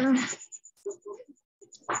 teacher.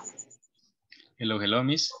 Hello, hello,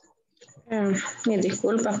 miss. Mis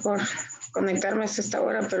disculpas por conectarme hasta esta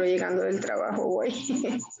hora, pero llegando del trabajo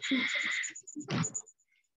voy.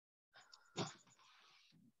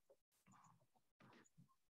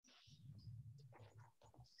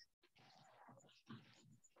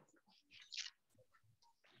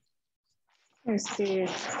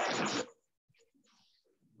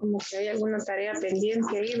 Como que hay alguna tarea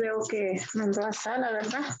pendiente ahí, veo que mandó a sala,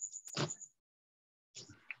 ¿verdad?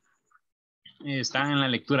 Están en la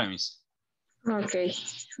lectura, Miss. Ok,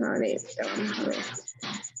 ahorita vamos a ver.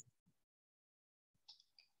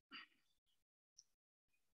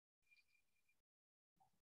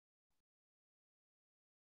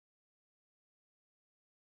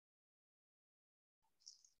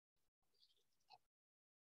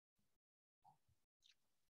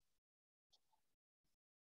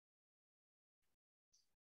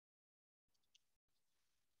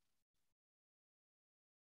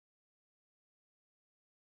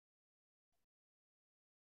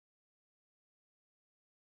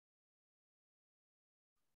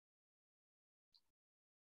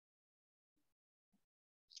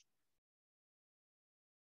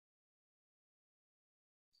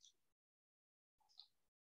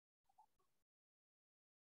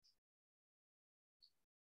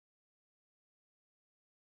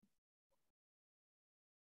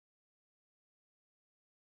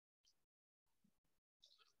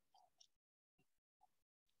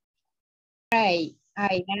 Right.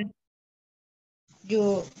 I am.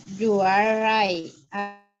 You are right.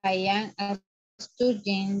 I am a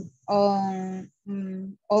student on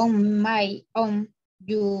my own.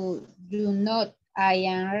 You not. I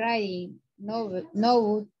am ready.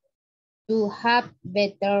 No to have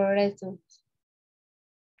better results.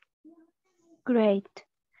 Great.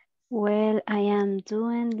 Well, I am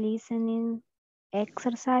doing listening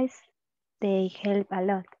exercise. They help a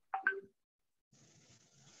lot.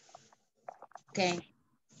 Okay.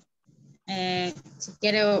 Si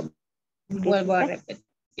quiero, vuelvo a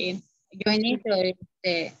repetir. Yo inicio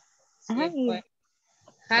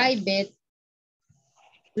Hi, Beth.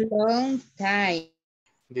 Long time.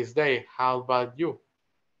 This day, how about you?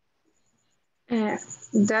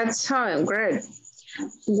 That's how great.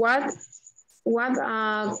 What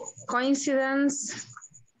a coincidence.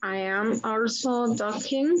 I am also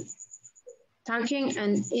talking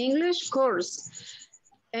an English course.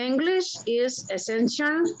 English is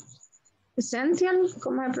essential,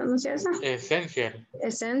 ¿cómo se pronuncia eso?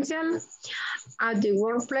 Essential at the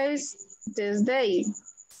workplace this day.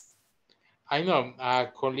 I know a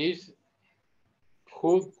colleague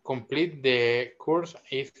who complete the course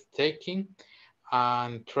is taking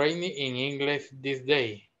and training in English this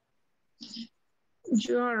day.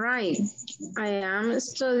 You are right. I am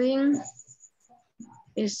studying.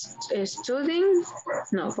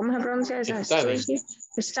 No, ¿cómo se pronuncia esa?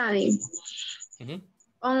 Studying.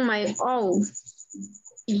 On my own.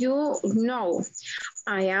 You know,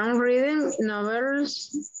 I am reading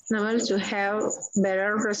novels to have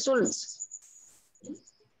better results.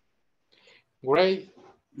 Great.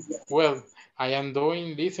 Well, I am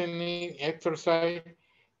doing listening exercise.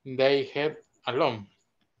 They help alone.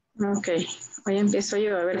 Ok, hoy empiezo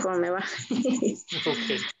yo a ver cómo me va.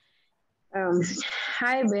 Okay.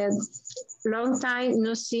 Hi, Beth. Long time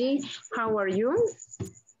no see. How are you?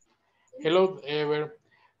 Hello, Ever.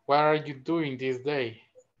 What are you doing this day?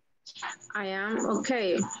 I am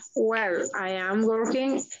okay. Well, I am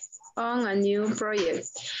working on a new project,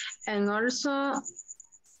 and also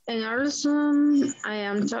I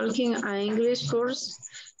am taking an English course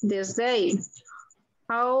this day.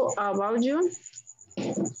 How about you?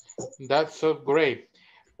 That's so great.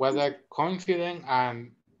 What a coincidence,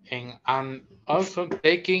 and also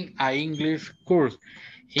taking an English course.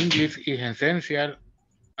 English is essential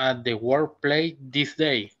at the workplace this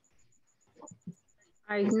day.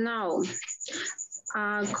 I know.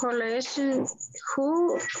 A college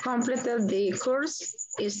who completed the course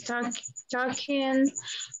is talking.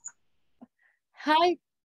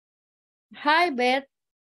 Hi, Beth.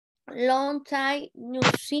 Long time no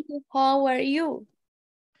see. How are you?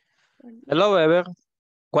 Hello, Ever.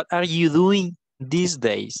 What are you doing these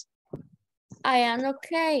days? I am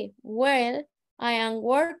okay. Well, I am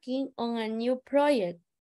working on a new project,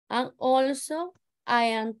 and also I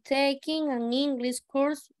am taking an English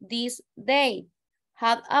course this day.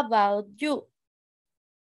 How about you?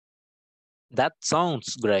 That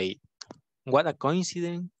sounds great. What a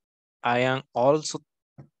coincidence. I am also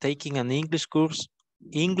taking an English course.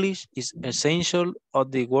 English is essential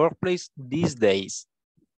at the workplace these days.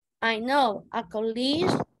 I know a colleague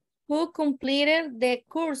who completed the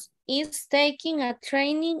course is taking a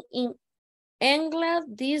training in English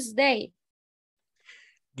this day.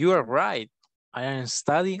 You are right. I am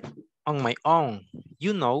studying on my own.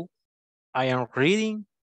 You know, I am reading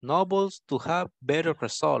novels to have better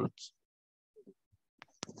results.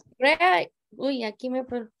 Great. Uy, aquí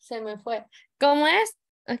se me fue. ¿Cómo es?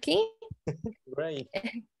 Aquí. Great.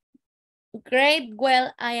 Great.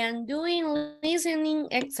 Well, I am doing listening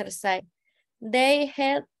exercise. They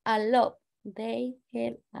help a lot. They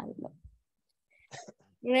help a lot.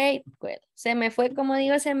 Great. Well, se me fue, como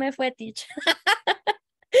digo, se me fue, teacher.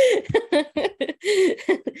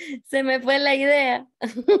 Se me fue la idea.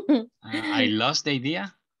 I lost the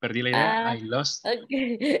idea. Perdí la idea. I lost.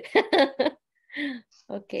 Okay.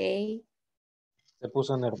 Ok. Se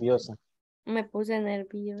puso nerviosa. Me puse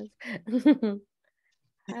nerviosa.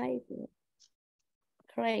 Hi.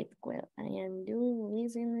 Great. Well, I am doing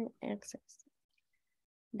listening exercise.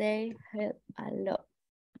 They help a lot.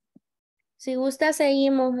 Si gusta,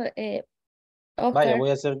 seguimos. Oscar. Vaya, voy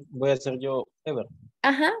a hacer yo Ever.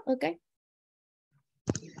 Ajá, ok.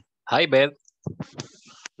 Hi, Beth.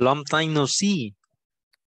 Long time no see.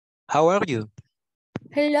 How are you?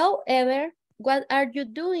 Hello, Ever. What are you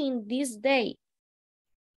doing this day?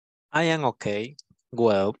 I am okay.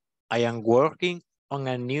 Well, I am working on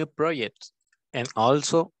a new project and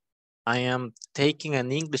also I am taking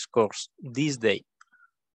an English course this day.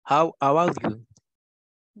 How about you?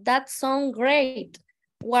 That sounds great.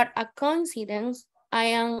 What a coincidence. I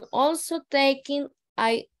am also taking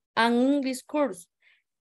an English course.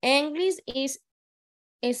 English is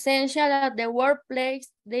essential at the workplace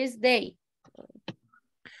this day.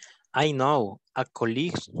 I know a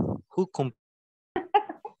colleague who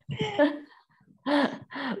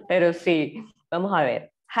Pero sí, vamos a ver.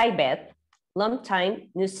 Hi, Beth. Long time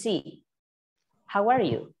no see. How are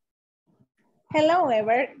you? Hello,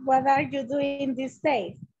 Ever. What are you doing these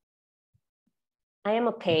days? I am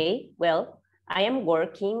okay. Well, I am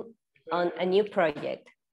working on a new project.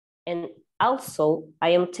 And also, I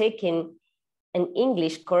am taking an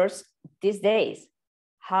English course these days.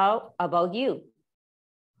 How about you?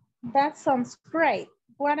 That sounds great.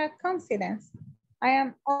 What a coincidence. I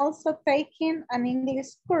am also taking an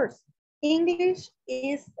English course. English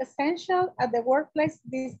is essential at the workplace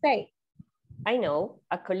these days. I know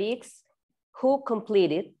a colleague who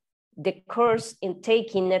completed the course in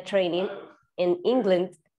taking a training in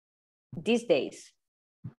England these days.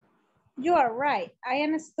 You are right. I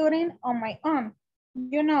am studying on my own.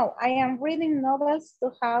 You know, I am reading novels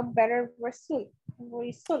to have better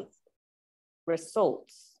results.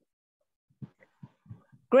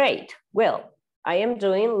 Great. Well, I am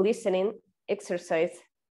doing listening exercise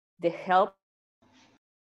to help.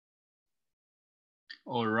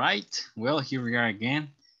 All right. Well, here we are again.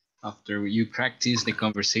 After you practice the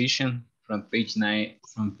conversation from page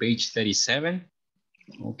 37.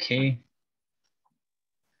 Okay.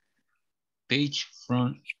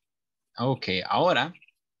 Ok, ahora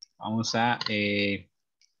vamos a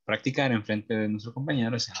practicar en frente de nuestros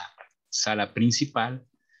compañeros en la sala principal.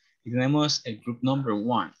 Y tenemos el group number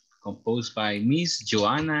 1, composed by Miss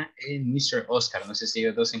Joanna and Mr. Oscar. No sé si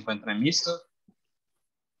ellos dos se encuentran listos.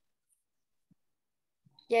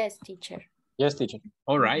 Yes, teacher. Yes, teacher.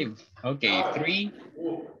 All right. Okay, 3,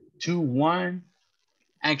 2, 1,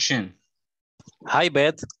 action. Hi,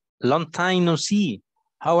 Beth. Long time no see.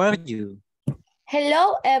 How are you?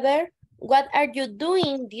 Hello, Ever. What are you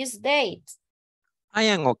doing these days? I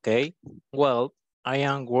am okay. Well, I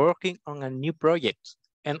am working on a new project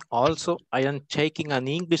and also I am taking an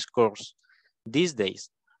English course these days.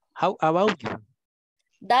 How about you?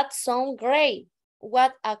 That sounds great.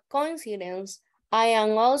 What a coincidence. I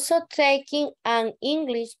am also taking an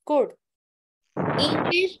English course.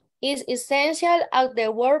 English is essential at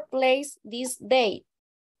the workplace these days.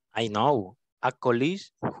 I know. A colleague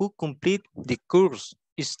who completed the course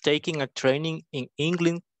is taking a training in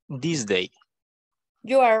England this day.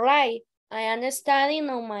 You are right. I am studying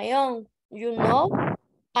on my own. You know,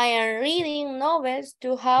 I am reading novels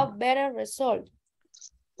to have better results.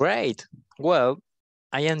 Great. Well,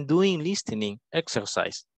 I am doing listening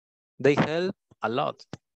exercise. They help a lot.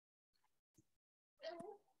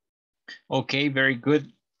 Ok, very good.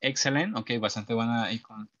 Excellent. Ok, bastante buena y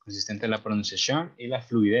consistente la pronunciación y la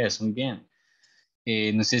fluidez. Muy bien.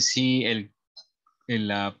 No sé si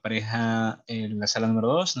la pareja en la sala número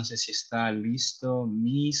 2, no sé si está listo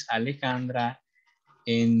Miss Alejandra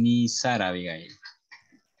y Miss Sara Abigail.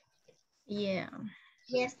 Yeah.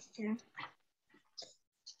 Yes, teacher.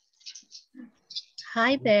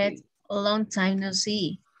 Hi, Beth. Long time no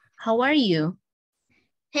see. How are you?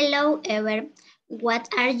 Hello, Ever. What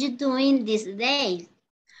are you doing these days?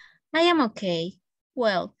 I am okay.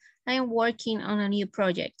 Well, I am working on a new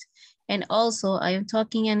project and also I am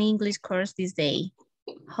taking an English course this day.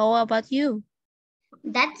 How about you?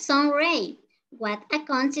 That sounds great. What a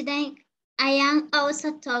coincidence. I am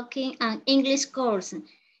also taking an English course.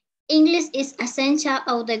 English is essential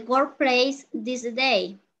of the workplace this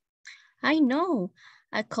day. I know.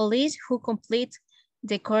 A colleague who completes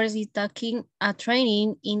the course is taking a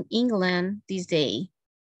training in England this day.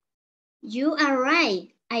 You are right.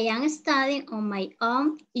 I am studying on my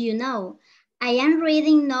own, you know. I am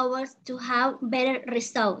reading novels to have better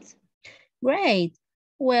results. Great.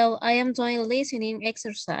 Well, I am doing listening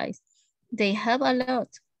exercise. They help a lot.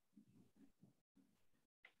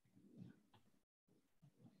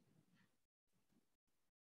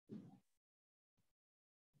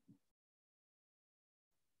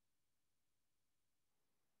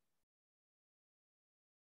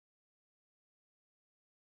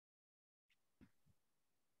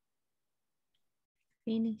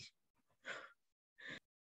 Finish.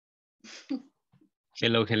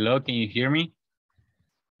 Hello, hello, can you hear me?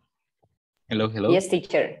 Hello, hello. Yes,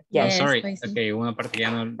 teacher. Oh, Yes. sorry. Ok, una parte que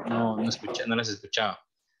ya no las escuchaba.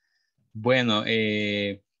 Bueno,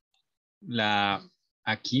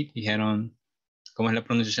 aquí dijeron, ¿cómo es la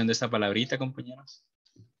pronunciación de esta palabrita, compañeros?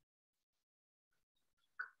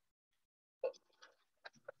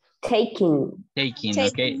 Taking. Taking,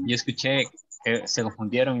 ok. Yo escuché que se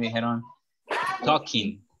confundieron y dijeron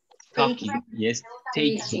talking, y es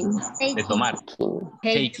taking, de tomar.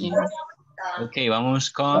 Taking. Ok, vamos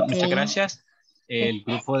con, muchas gracias. El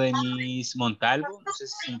grupo de Miss Montalvo, no sé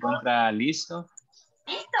si se encuentra listo.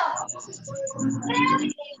 ¿Listo? Todo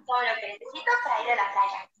lo que necesito para ir a la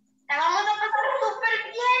playa. La vamos a pasar súper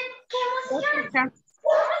bien. ¡Qué emoción!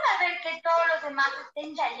 Vamos a ver que todos los demás estén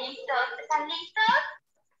ya listos. ¿Están listos?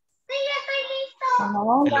 Sí, estoy listo.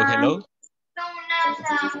 Hello, hello. Son unas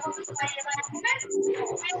cosas para llevar a comer.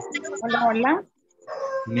 Hola, hola.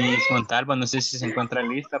 Miss Montalvo, no sé si se encuentra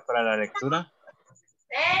lista para la lectura.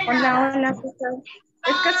 Hola, hola.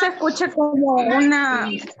 Es que se escucha como unas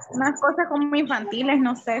cosas como infantiles,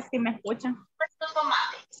 no sé si me escuchan. Estos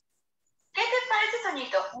tomates. ¿Qué te parece,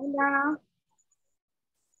 Soñito? Hola.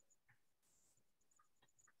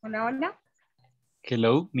 Hola, hola.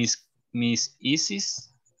 Hello, Miss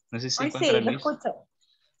ISSS. No sé si se Hoy encuentra sí, lo lista. escucho.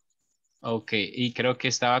 Ok, y creo que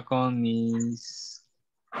estaba con Miss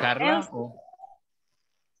Carla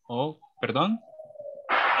perdón.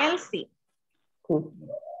 Elsie.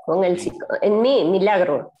 Con el en mí,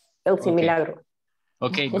 Milagro. Elsie, Okay. Milagro.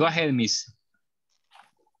 Ok, go ahead, Miss.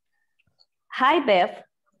 Hi, Beth.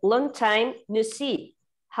 Long time no see.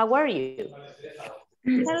 How are you?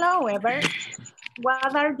 Hello, Ever.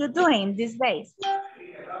 What are you doing these days?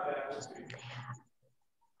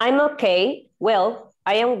 I'm okay. Well,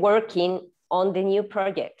 I am working on the new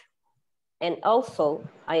project. And also,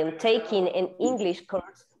 I am taking an English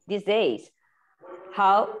course these days.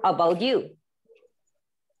 How about you?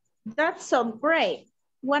 That's so great.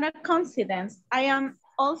 What a coincidence. I am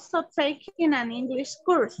also taking an English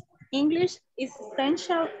course. English is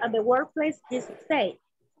essential at the workplace these days.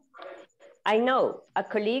 I know a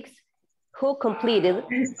colleague who completed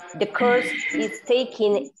the course is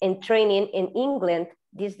taking and training in England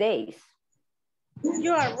these days.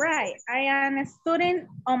 You are right. I am a student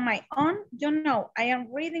on my own. You know, I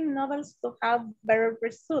am reading novels to have better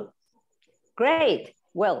results. Great.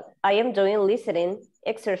 Well, I am doing listening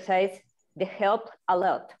exercise. They help a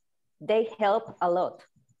lot. They help a lot.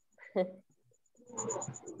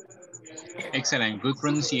 Excellent. Good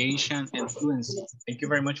pronunciation and fluency. Thank you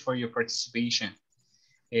very much for your participation.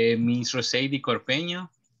 Miss Roseidi Corpeño.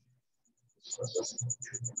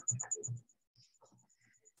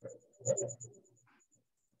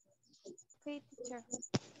 Sí, teacher.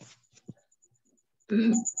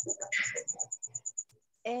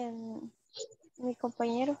 Mi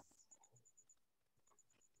compañero.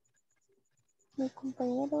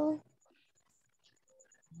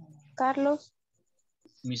 Carlos.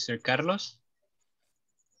 Mr. Carlos.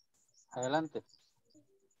 Adelante.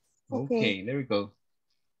 Okay, there we go.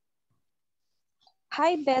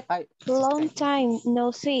 Hi, Beth. Hi. Long time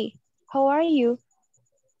no see. How are you?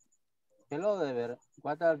 Hello, Dever.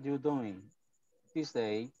 What are you doing this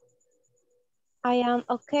day? I am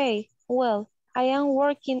okay. Well, I am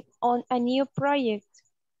working on a new project.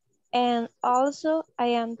 And also, I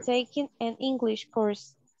am taking an English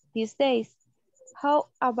course these days. How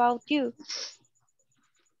about you?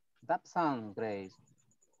 That sounds great.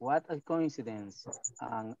 What a coincidence.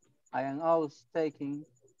 And I am also taking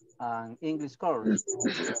an English course.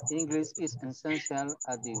 English is essential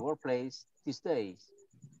at the workplace these days.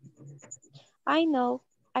 I know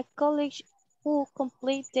a college who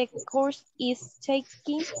complete the course is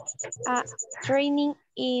taking a training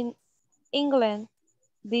in England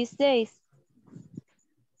these days.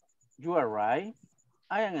 You are right.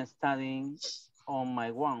 I am studying on my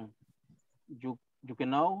own. You can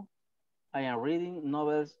know I am reading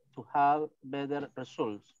novels to have better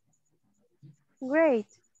results. Great.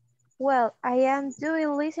 Well, I am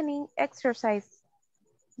doing listening exercise.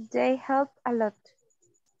 They help a lot.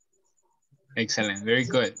 Excellent, very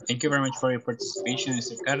good. Thank you very much for your participation,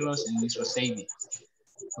 Mr. Carlos and Ms. Rosady.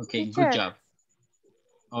 Okay, good Teacher, job.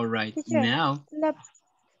 All right, teacher, now.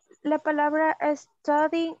 la palabra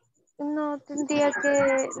study no tendría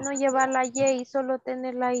que no llevar la Y y solo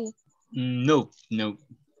tenerla ahí. No,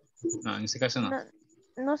 en este caso no.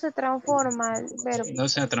 No se transforma el verbo. No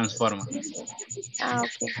se transforma. Ah, ok.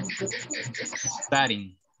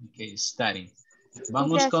 Studying, ok, studying.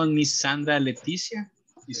 Vamos con Miss Sandra Leticia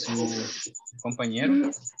y su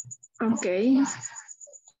compañero. Ok.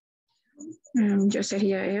 Yo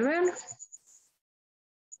sería Ever.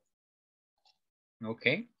 Ok.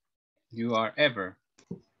 You are Ever.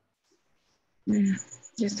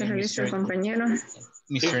 Ya está listo el compañero.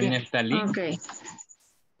 Mr. Neftali. Ok.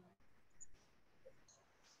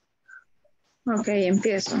 Ok,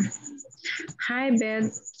 empiezo. Hi,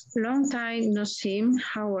 Beth. Long time no see.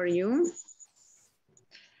 How are you?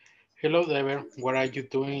 Hello, Ever. What are you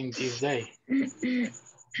doing this day?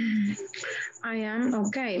 I am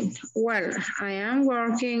okay. Well, I am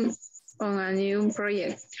working on a new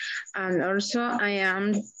project and also I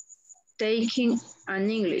am taking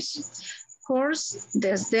an English course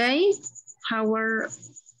this day. How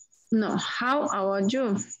about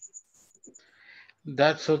you?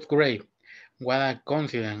 That sounds great. What a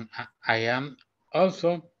coincidence. I am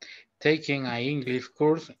also taking an English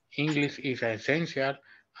course. English is essential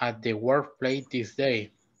at the workplace this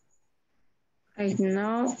day. I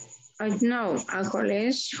know a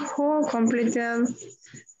college who completed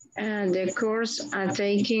the course and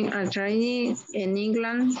taking a training in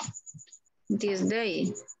England this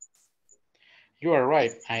day. You are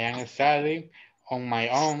right. I am studying on my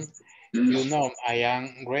own. You know, I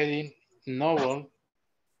am reading novel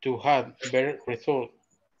to have better results.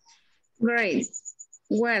 Great.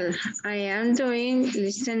 Well, I am doing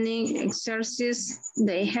listening exercises.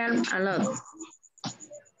 They help a lot.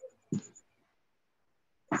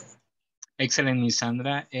 Excellent, Miss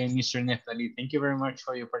Sandra and Mr. Neftali. Thank you very much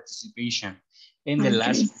for your participation. In the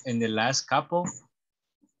last couple,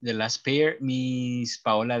 the last pair, Miss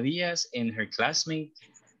Paola Diaz and her classmate.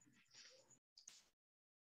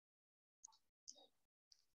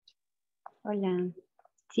 Hola.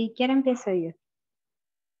 Si quiere empiezo yo.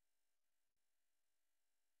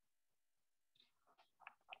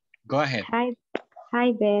 Go ahead. Hi,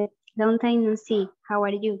 Beth. Long time no see. How are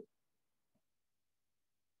you?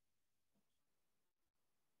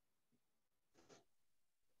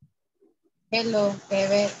 Hello,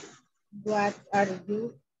 Ever. What are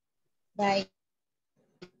you doing?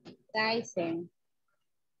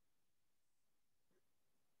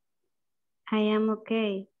 I am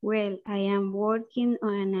okay. Well, I am working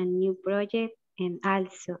on a new project and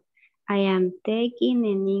also I am taking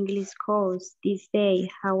an English course this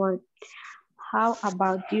day. How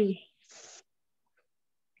about you?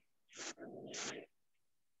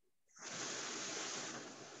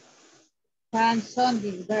 Hands-on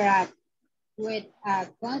this graph with a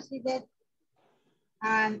considered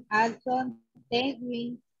and also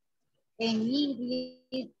taking an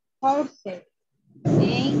English courses.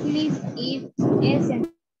 English is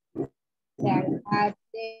essential at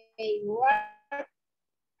the work.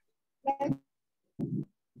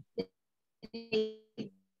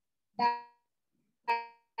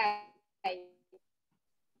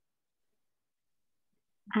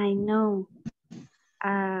 I know.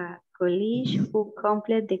 A college who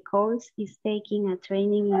completed the course is taking a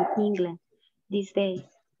training in England this day.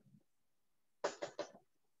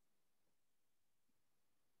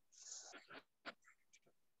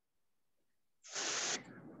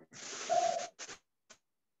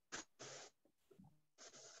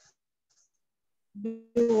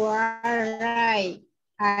 You are right.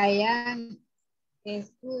 I am a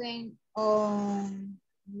student on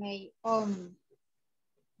my own.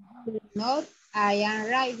 Not, I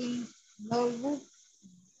am writing notebook.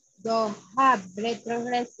 Don't have better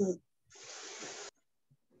results.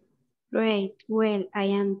 Great. Well, I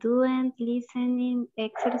am doing listening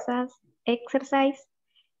exercise.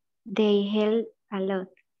 They help a lot.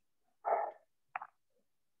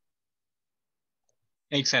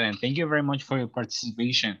 Excellent. Thank you very much for your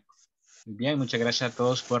participation. Muy bien, muchas gracias a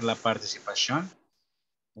todos por la participación.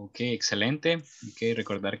 Ok, excelente. Ok,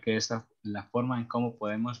 recordar que esta es la forma en cómo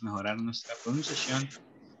podemos mejorar nuestra pronunciación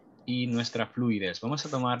y nuestra fluidez. Vamos a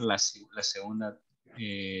tomar la segunda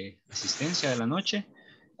asistencia de la noche.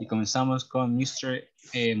 Y comenzamos con Mr.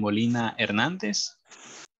 Molina Hernández.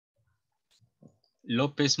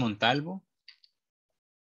 López Montalvo.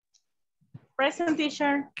 Present,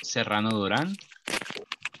 teacher. Serrano Durán.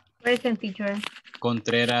 Present, teacher.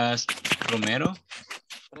 Contreras Romero.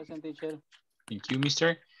 Present, teacher. Thank you,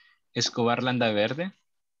 Mr. Escobar Landaverde.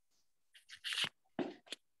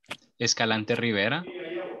 Escalante Rivera.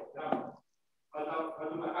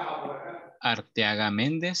 Arteaga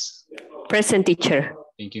Méndez. Present, teacher.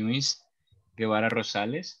 Thank you, Miss. Guevara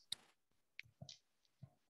Rosales.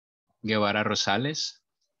 Guevara Rosales.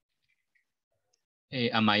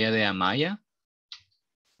 Amaya de Amaya.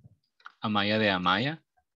 Amaya de Amaya.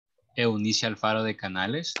 Eunice Alfaro de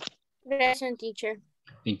Canales. Present, teacher.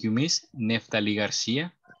 Thank you, Miss. Neftali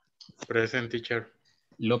García. Present, teacher.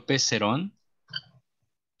 López Cerón.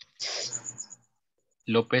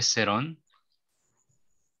 López Cerón.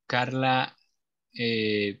 Carla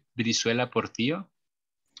Brizuela Portillo.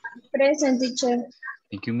 Present, teacher.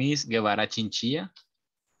 Thank you, Miss. Guevara Chinchilla.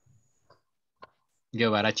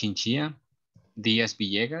 Guevara Chinchilla. Díaz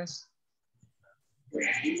Villegas.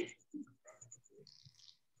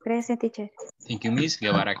 Present, teacher. Thank you, Miss.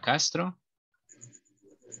 Guevara Castro.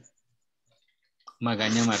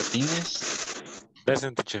 Magaña Martínez.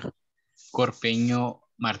 Present, teacher. Corpeño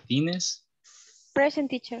Martínez. Present,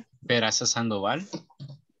 teacher. Peraza Sandoval.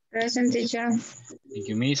 Present, teacher. Thank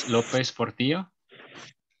you, Miss. López Portillo.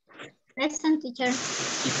 Present, teacher.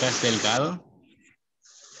 Chicas Delgado.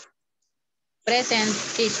 Present,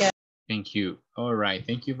 teacher. Thank you. All right.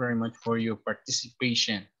 Thank you very much for your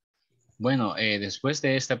participation. Bueno, después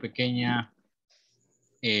de esta pequeña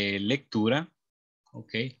lectura,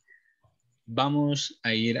 ok, vamos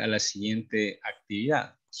a ir a la siguiente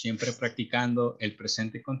actividad. Siempre practicando el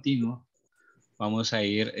presente continuo, vamos a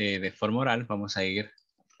ir de forma oral, vamos a ir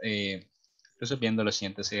resolviendo los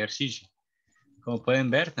siguientes ejercicios. Como pueden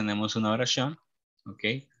ver, tenemos una oración, ok.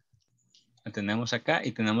 La tenemos acá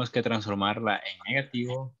y tenemos que transformarla en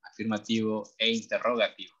negativo, afirmativo e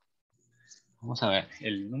interrogativo. Vamos a ver,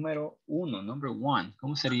 el número 1, number 1.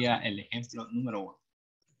 ¿Cómo sería el ejemplo número 1?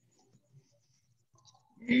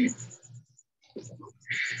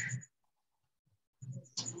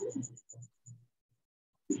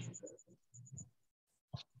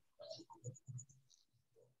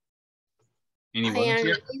 Any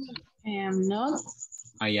volunteer? I am not.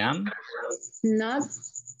 I am. Not.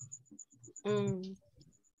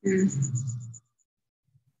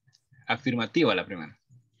 Afirmativa la primera.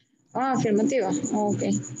 Ah, afirmativa. Ok.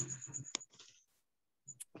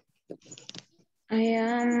 I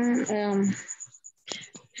am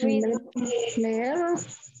leer.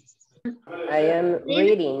 I am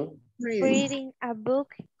reading. Reading a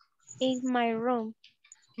book in my room.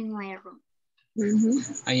 In my room.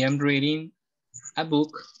 I am reading a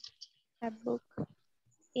book A book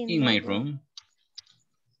in my room.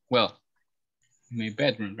 Well, in my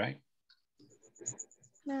bedroom, right?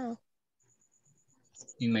 No.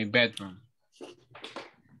 In my bedroom.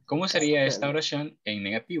 ¿Cómo sería esta oración en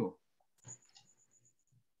negativo?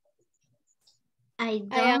 I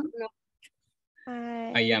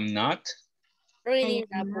am not reading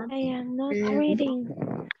a book. I am not reading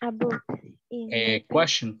a book.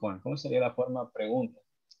 Question point. ¿Cómo sería la forma pregunta?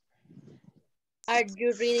 Are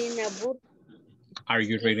you reading a book? Are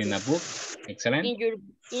you reading a book? Excelente. In your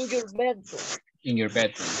bedroom. In your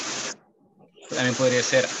bedroom. También podría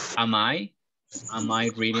ser am I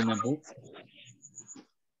reading a book?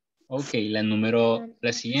 Ok,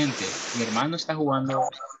 la siguiente. Mi hermano está jugando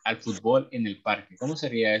al fútbol en el parque. ¿Cómo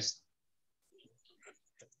sería esto?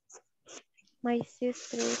 My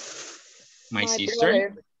sister. My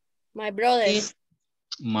sister. My brother.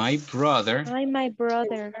 My brother. My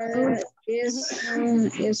brother.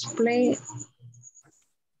 Is playing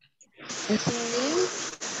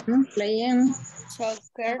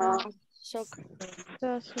soccer.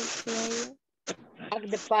 At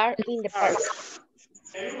the park, in the park.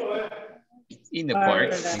 In the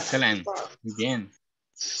park. Excelente. Muy bien.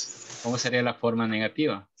 ¿Cómo sería la forma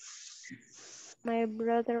negativa? My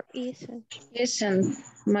brother isn't.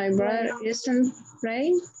 My brother isn't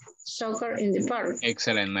playing soccer in the park.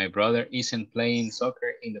 Excellent. My brother isn't playing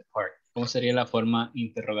soccer in the park. ¿Cómo sería la forma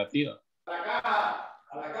interrogativa?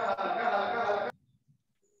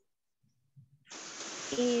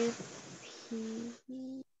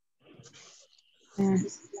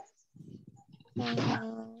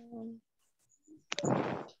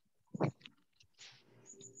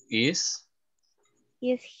 Is he?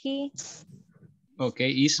 Is he? Ok,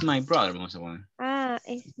 is my brother. Vamos a poner.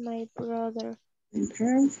 Is my brother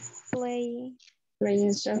playing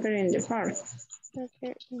soccer in the park.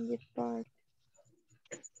 Soccer in the park.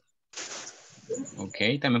 Ok,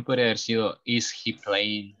 también podría haber sido, is he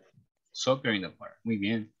playing soccer in the park? Muy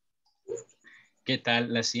bien. ¿Qué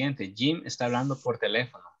tal la siguiente? Jim está hablando por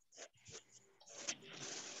teléfono.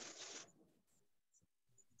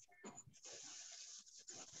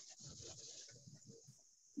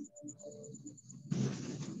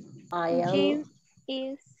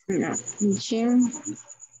 Jim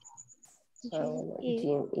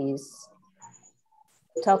is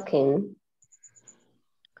Talking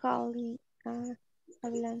calling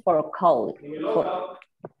hablando for call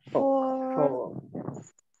for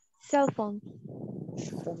cell phone.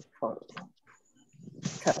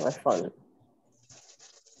 Telephone.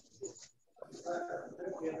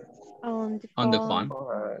 On On the the phone.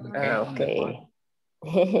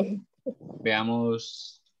 Okay.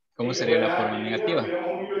 Veamos cómo sería la forma negativa.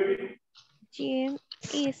 Jim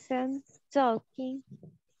isn't talking.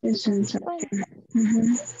 Isn't talking.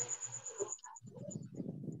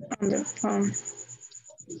 On the phone.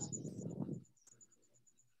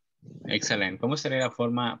 Excelente. ¿Cómo sería la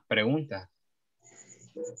forma pregunta?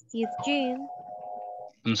 Is Jim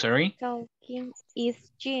I'm sorry. talking? Is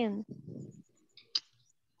Jim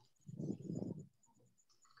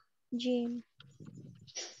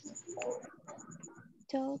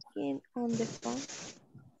talking on the phone?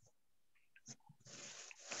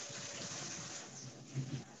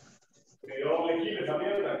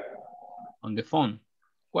 On the phone.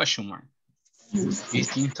 Question mark. Is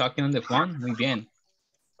Jim talking on the phone? Muy bien.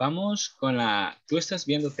 Vamos con la... Tú estás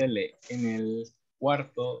viendo tele en el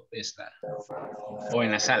cuarto de estar. O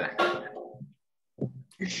en la sala.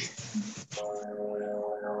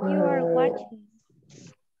 You are watching.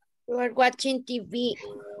 You are watching TV.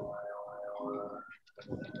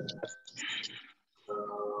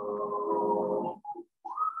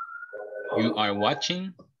 You are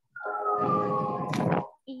watching.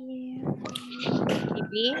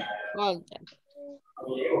 TV. Hold on.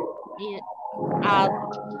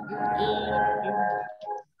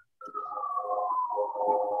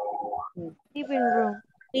 Living room.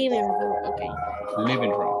 Living room, okay.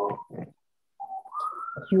 Living room.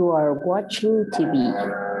 You are watching TV.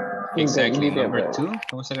 Exactly. Number 2.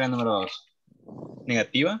 ¿Cómo sería el número 2?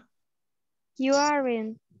 Negativa. You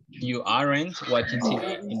aren't. You aren't watching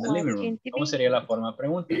TV in the living room. ¿Cómo sería la forma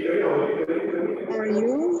pregunta?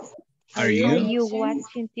 Are you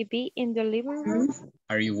watching TV in the living room?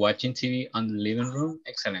 Are you watching TV on the living room?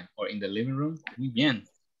 Excellent. Or in the living room? Muy bien.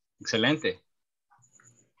 Excelente.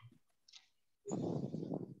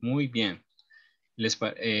 Muy bien.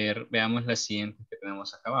 Veamos la siguiente que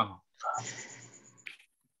tenemos acá abajo.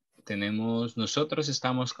 Tenemos, nosotros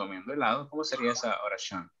estamos comiendo helado. ¿Cómo sería esa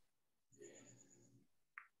oración?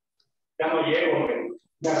 Ya no llego,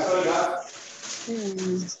 ya estoy ya.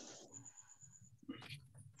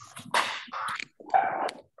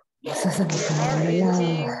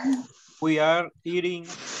 We are eating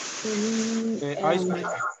ice cream.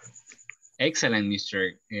 Excellent,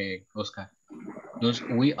 Mr. Oscar.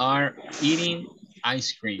 We are eating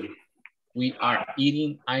ice cream. We are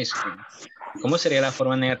eating ice cream. ¿Cómo sería la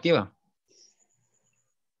forma negativa?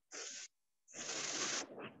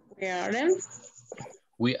 We aren't.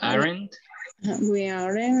 We aren't. We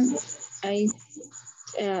aren't. Ahí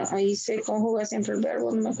se conjuga siempre el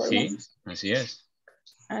verbo, no me acuerdo. Sí, así es.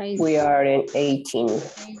 We aren't eating.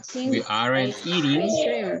 We aren't eating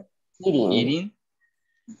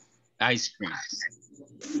ice cream.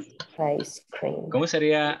 Ice cream. ¿Cómo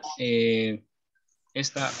sería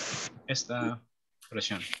esta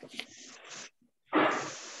oración?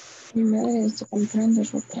 Mi madre está comprando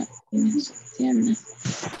ropa en esa tienda.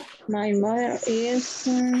 My mother is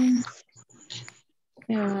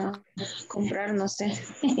comprar, no sé.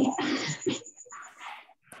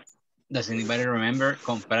 Does anybody remember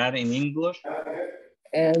comprar in English?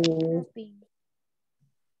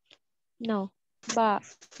 No, but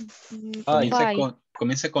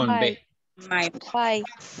Comienza con B. Buy.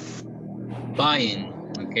 Buying,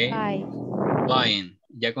 ok. Buying.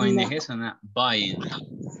 Ya con ING suena buying.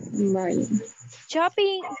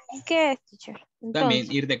 Shopping, ¿qué es, teacher?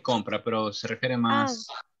 También ir de compra, pero se refiere más.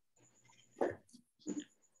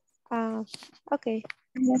 Okay.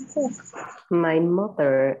 My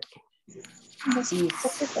mother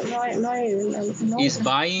is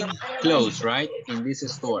buying clothes, right? In this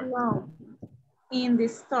store. No. In the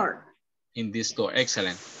store. In this store,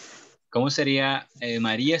 excellent. ¿Cómo sería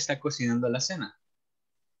María está cocinando la cena?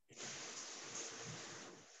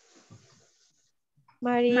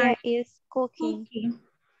 Maria is cooking.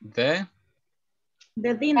 The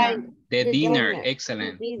dinner. The dinner,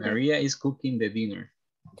 excellent. Maria is cooking the dinner.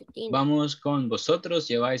 Vamos con vosotros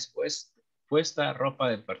lleváis puesta ropa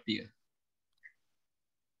de partido.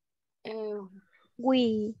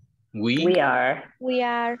 We. We are. We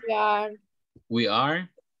are. We are. We are.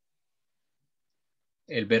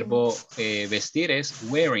 El verbo vestir es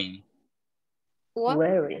wearing. What?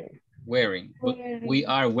 Wearing. Wearing. We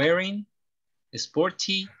are wearing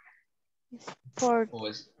sporty or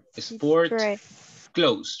sport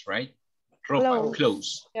clothes, right? Ropa,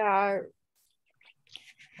 clothes. We are.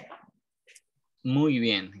 Muy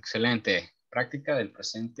bien, excelente. Práctica del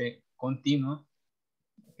presente continuo.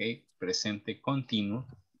 Ok, presente continuo.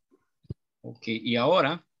 Ok, y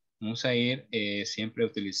ahora vamos a ir siempre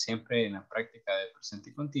en la práctica del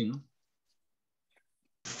presente continuo.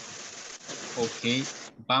 Ok,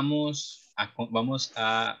 vamos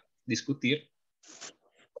a discutir.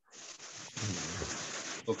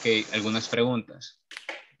 Ok, algunas preguntas.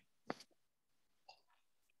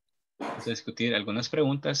 Vamos a discutir algunas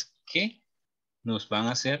preguntas que nos van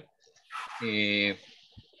a hacer que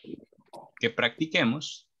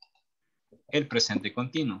practiquemos el presente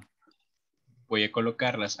continuo. Voy a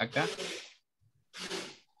colocarlas acá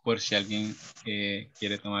por si alguien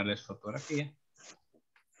quiere tomarles fotografía.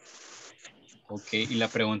 Ok, y la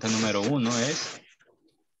pregunta número 1 es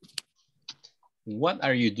What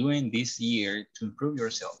are you doing this year to improve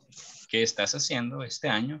yourself? ¿Qué estás haciendo este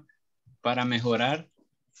año para mejorar,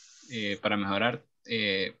 para mejorarte?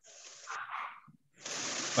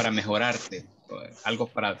 Algo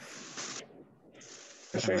para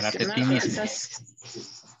mejorarte a ti mismo.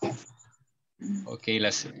 Ok,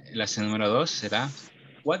 la número 2 será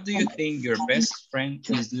What do you think your best friend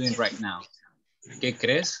is doing right now? ¿Qué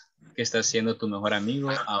crees que está haciendo tu mejor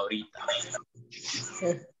amigo ahorita?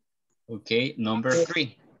 Ok, number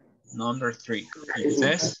 3. It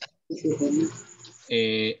says,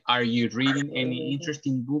 are you reading any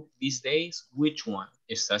interesting book these days? Which one?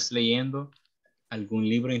 ¿Estás leyendo algún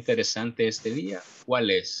libro interesante este día?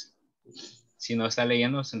 ¿Cuál es? Si no está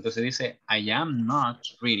leyendo, entonces dice, I am not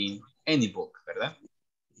reading any book, ¿verdad?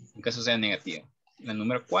 En caso sea negativo. La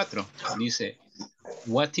número 4 dice,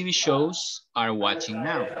 what TV shows are watching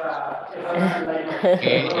now?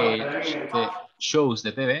 ¿Qué shows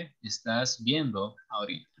de TV estás viendo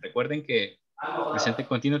ahorita? Recuerden que presente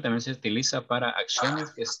continuo también se utiliza para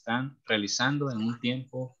acciones que están realizando en un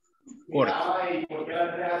tiempo corto. Okay.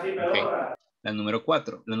 La número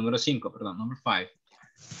 5, perdón, number 5.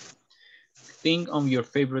 Think of your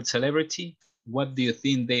favorite celebrity. What do you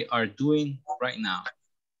think they are doing right now?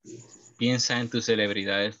 Piensa en tus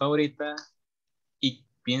celebridades favoritas y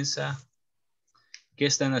piensa qué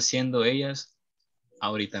están haciendo ellas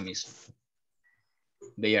ahorita mismo.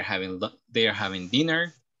 They are having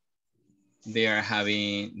dinner. They are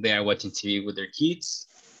watching TV with their kids.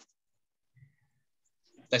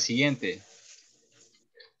 La siguiente.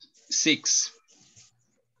 6.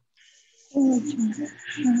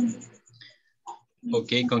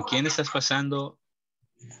 Ok, ¿con quién estás pasando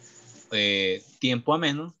tiempo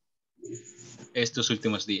ameno estos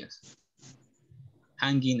últimos días?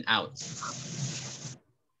 Hanging out.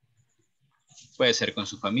 Puede ser con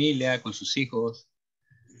su familia, con sus hijos,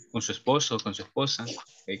 con su esposo, con su esposa,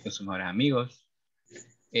 con sus mejores amigos.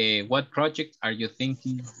 What project are you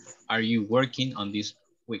working on this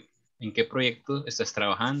week? ¿En qué proyecto estás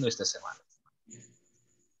trabajando esta semana?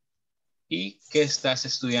 ¿Y qué estás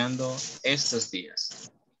estudiando estos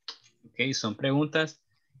días? Ok, son preguntas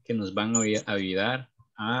que nos van a ayudar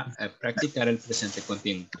a practicar el presente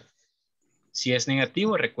continuo. Si es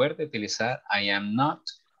negativo, recuerde utilizar I am not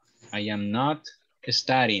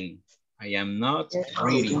studying, I am not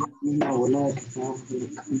reading.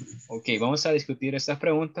 Ok, vamos a discutir estas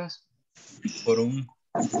preguntas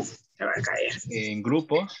en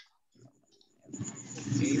grupos.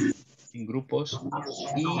 Okay, en grupos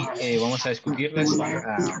y vamos a discutirlas.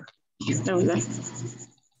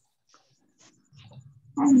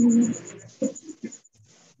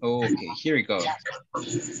 Okay, here we go.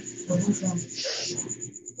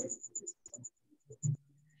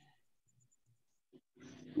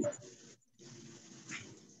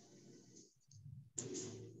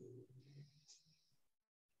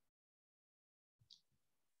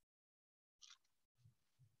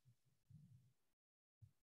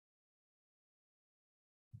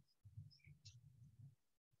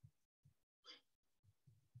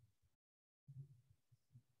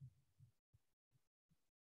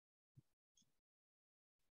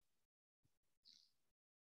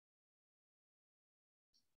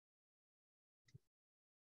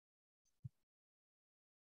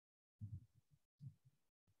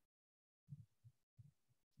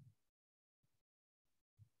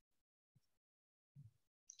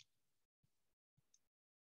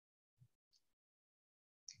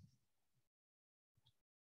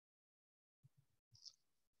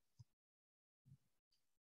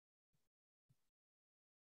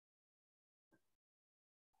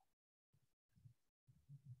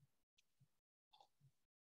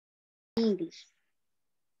 English.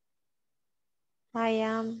 I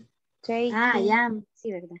am taking. Ah, I am,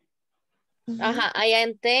 sí, ¿verdad? Ajá, I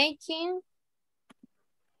am taking.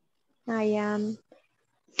 I am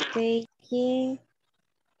taking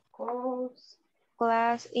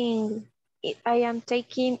class in. I am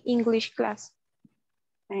taking English class.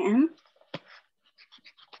 I am.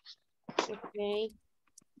 Okay.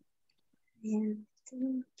 I am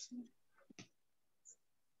taking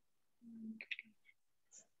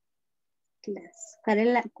class.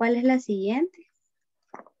 ¿Cuál es la siguiente?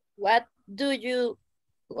 What do you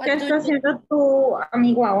 ¿Qué está haciendo tu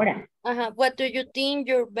amigo ahora? What do you think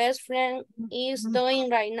your best friend is doing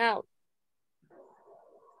right now?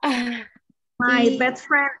 My best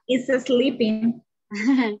friend is sleeping.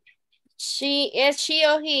 Is she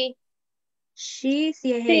or he? She,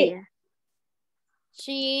 sí es Sí. ella.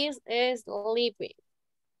 She is sleeping.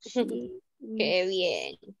 Qué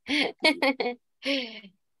bien.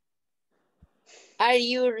 Are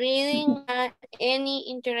you reading any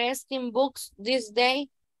interesting books this day?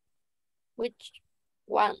 Which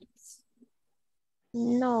ones?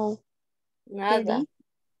 No. Nada.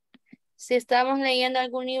 Si estamos leyendo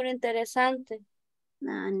algún libro interesante.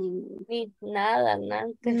 No, ninguno. Nada.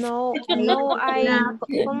 No, no,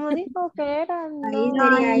 ¿cómo dijo que era? Ahí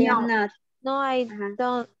sería I am not. No, I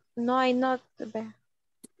don't. No, I not.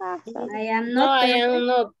 I am No, not. I am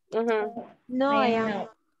not. No, I am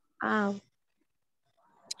not.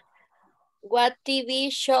 What TV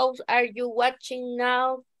shows are you watching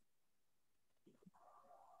now?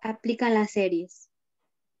 Aplican las series.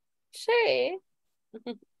 Sí.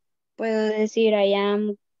 Puedo decir I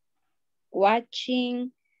am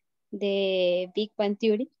watching the Big Bang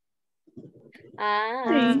Theory.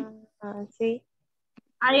 Sí.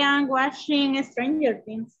 I am watching Stranger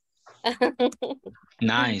Things.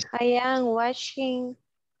 Nice. I am watching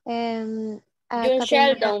John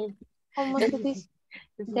Sheldon. ¿Cómo se dice?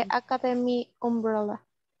 The Academy Umbrella.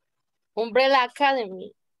 Umbrella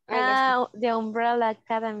Academy. The Umbrella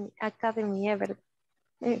Academy, es verdad.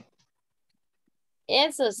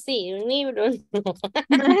 Eso sí, un libro.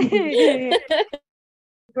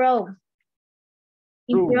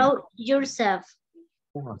 Improve yourself.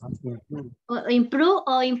 Improve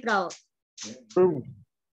o improve.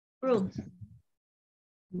 Improve.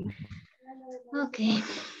 Ok.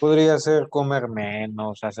 Podría ser comer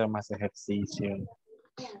menos, hacer más ejercicio.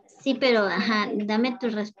 Sí, pero dame tu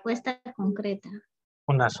respuesta concreta.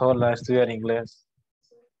 Una sola, estudiar inglés.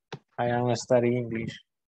 I am studying English.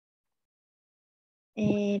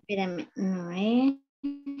 Espérame,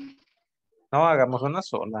 No, hagamos una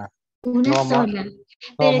sola. Una sola. No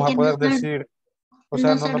vamos a poder decir, o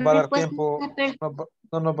sea, no nos va a dar tiempo,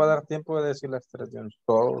 no nos va a dar tiempo de decir las tres de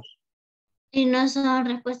todos. Y no son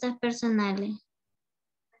respuestas personales.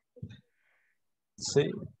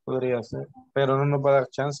 Sí, podría ser, pero no nos va a dar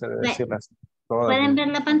chance de decirlas todas. ¿Pueden ver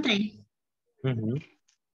la pantalla?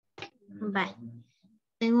 Vale.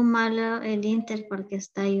 Tengo malo el Inter porque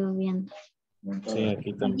está lloviendo. Sí,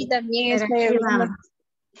 aquí también. Aquí también Pero estoy aquí vamos.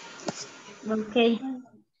 Ok.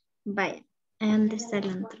 Vaya. ¿Dónde está el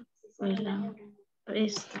intro?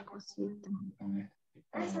 Esta cosita.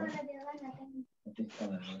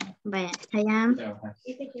 Vaya, allá.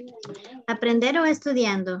 ¿Aprender o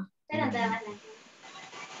estudiando?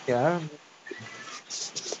 Ya.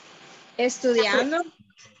 Estudiando.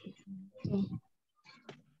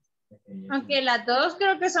 Aunque las dos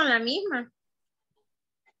creo que son la misma.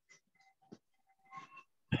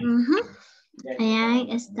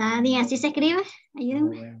 Allá está, ¿así se escribe?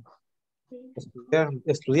 Ayúdenme.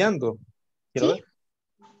 Estudiando. ¿Quiero ver?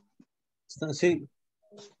 Sí.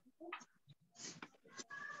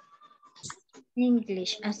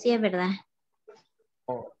 English, así es verdad.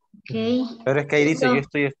 Okay. Pero es que ahí dice, yo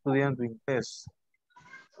estoy estudiando inglés.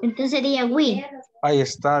 Entonces sería we. I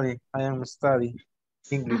am studying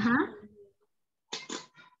English.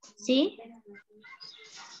 ¿Sí?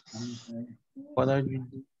 What are you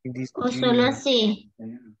doing in this O solo así.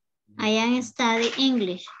 I am studying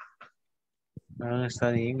English. I am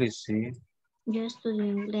studying English, sí. Yo estudio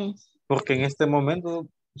inglés. Porque en este momento,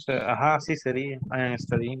 o sea, sí sería. I am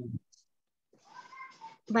studying English.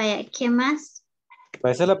 Vaya, ¿qué más?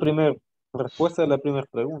 Esa es la primera respuesta de la primera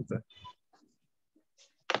pregunta.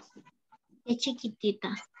 Es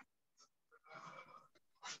chiquitita.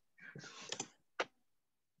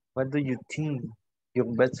 What do you think your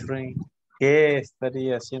best friend? ¿Qué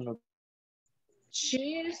estaría haciendo?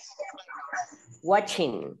 She's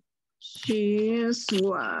Watching. She's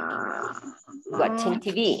Watching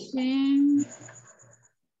TV.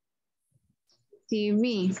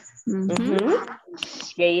 TV.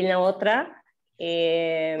 Y ahí en la otra,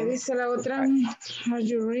 ¿Qué dice la otra? Are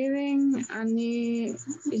you reading any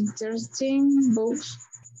interesting books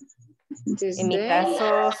this En mi day?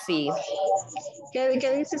 caso, sí.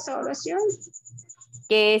 ¿Qué dice esa oración?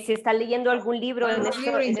 Que se está leyendo algún libro en, Un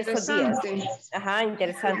libro en estos días. interesante. Ajá,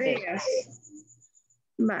 interesante. Días.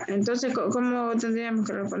 Va, entonces, ¿cómo tendríamos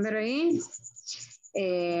que responder ahí?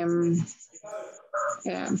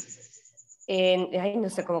 Ay, no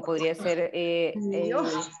sé cómo podría ser. Yo.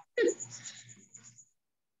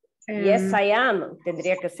 Yes, I am.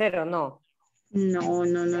 Tendría que ser o no. No.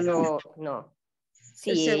 No.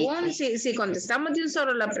 Sí. Según, si contestamos de un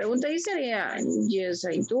solo la pregunta ahí sería yes,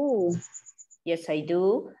 I do. Yes, I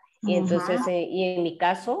do. Y entonces, y en mi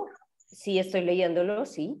caso, sí estoy leyéndolo,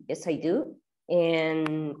 sí. Yes, I do.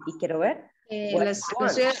 Y quiero ver. La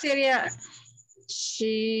suya sería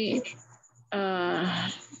she's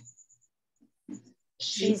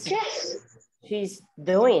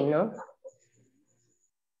doing, ¿no?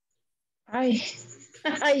 Ay,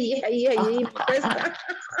 me cuesta.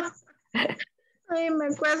 Ay,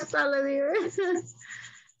 me cuesta, le digo.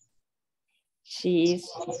 She's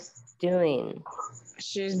doing.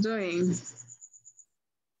 She's doing.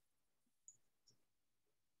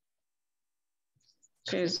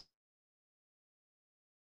 She's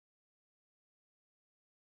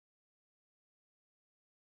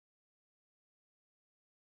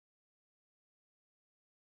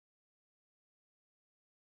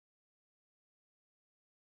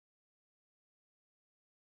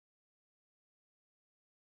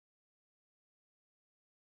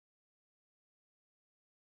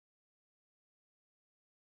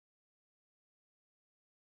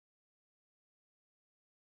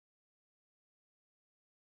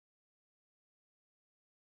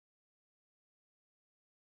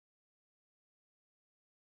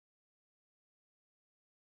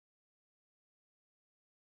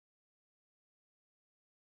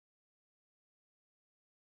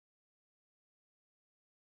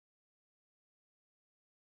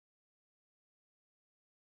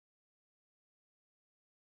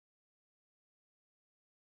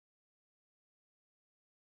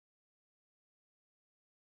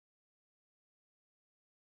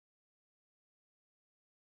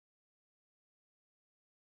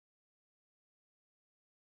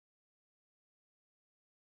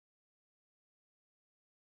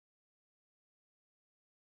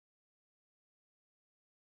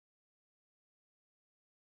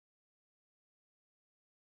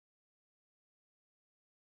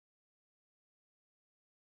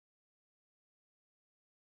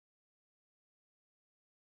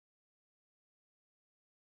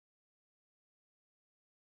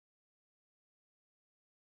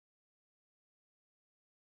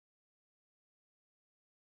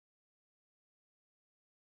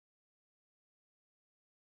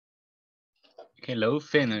Hello,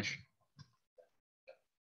 finish.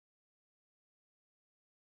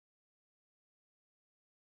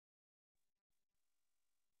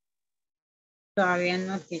 Todavía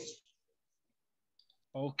no, teacher.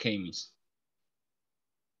 Okay, miss.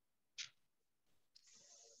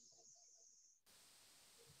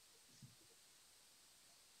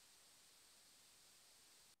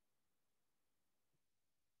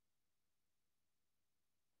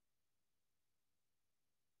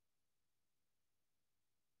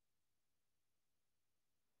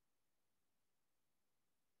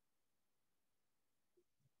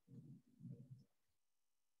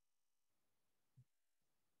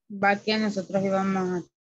 Va que nosotros íbamos a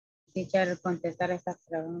teacher contestar estas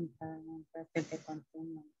preguntas. Antes de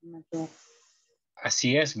continuar.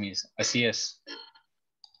 Así es, miss. Así es.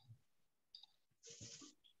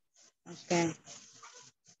 Okay.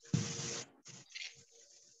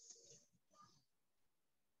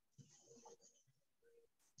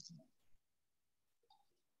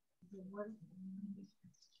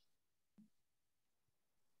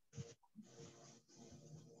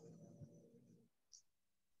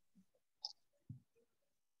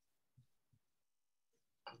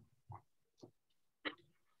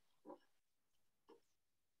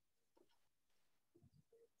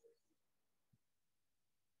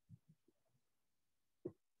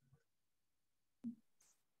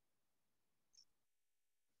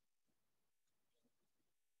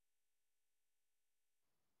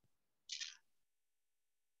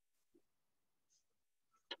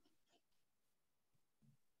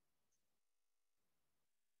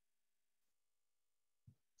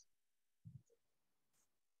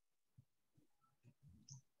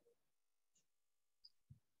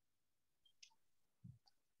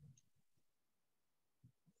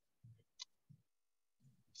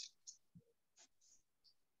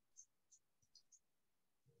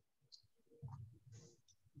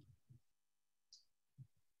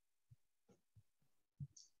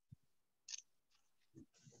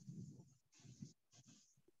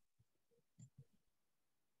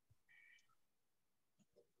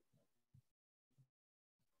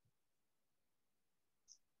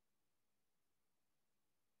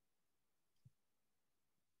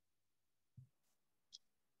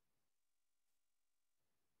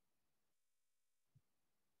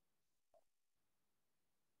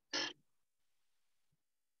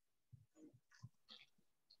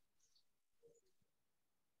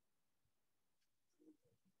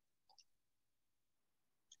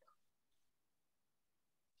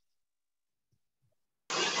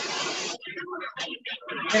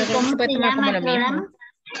 Pero ¿Cómo se puede se tomar como llama lo el mismo. programa?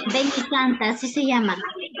 Ven y canta, así se llama.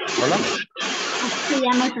 Hola. Así se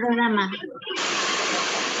llama el programa.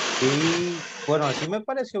 Sí, bueno, así me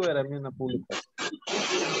pareció ver a mí una publicación.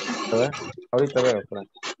 A ver, ahorita veo, por ahí.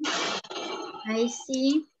 Ahí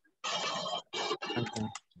sí. Ok.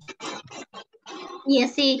 Y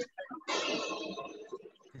así.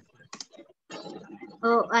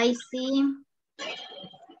 Oh, ahí sí.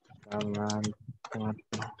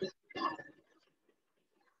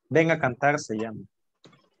 Ven a cantar se llama.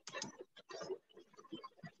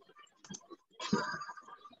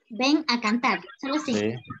 Ven a cantar, solo así.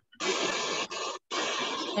 Sí.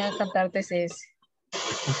 Voy a cantar TCS.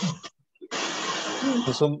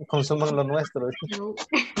 Consuman lo nuestro.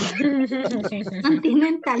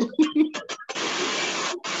 Continental.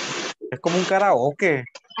 Es como un karaoke.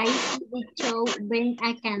 Ahí sí, de show, ven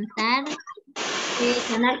a cantar.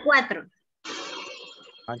 Canal 4.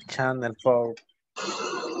 A Channel 4.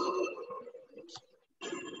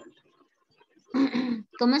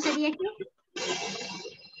 ¿Cómo sería aquí?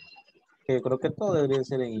 Que creo que todo debería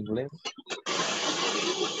ser en inglés.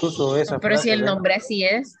 Uso esa Pero si frase, el ¿ven? nombre así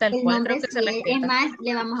es, tal El cual, nombre creo que se sí es. Es respeta. más,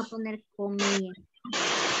 le vamos a poner comillas.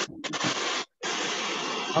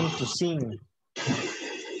 Come to sing.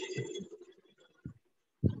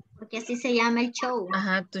 Porque así se llama el show.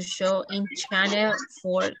 Ajá, to show in channel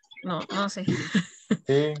 4. No sé.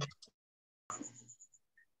 Sí.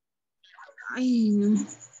 Ay, no.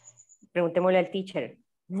 Preguntémosle al teacher.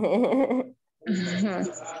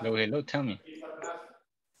 Hello, tell me.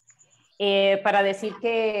 Para decir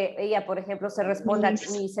que ella, por ejemplo, se responda,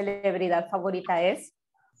 mi celebridad favorita es.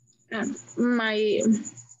 My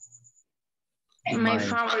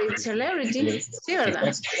favorite celebrity. Sí,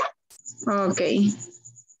 ¿verdad? Ok.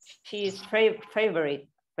 She's favorite.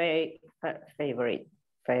 Favorite.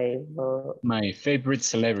 My favorite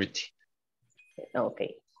celebrity.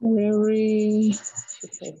 Okay. Celebrity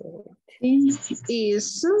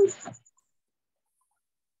is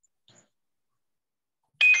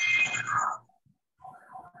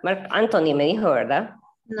Marc Anthony me dijo, ¿verdad?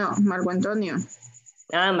 no, Marco Antonio.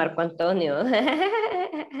 Ah, Marco Antonio.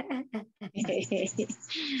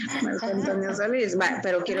 Marco Antonio Solís. Va,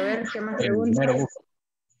 pero quiero ver qué más preguntas.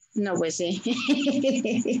 No, pues sí.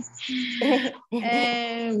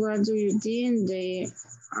 What do you think they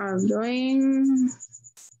are doing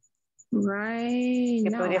right ¿Qué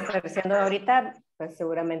now? podría estar haciendo ahorita? Pues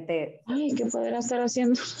seguramente. Ay, ¿qué podrá estar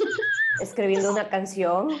haciendo? Escribiendo una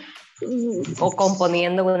canción o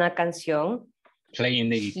componiendo una canción. Playing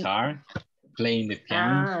the guitar, playing the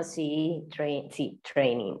piano. Ah, sí,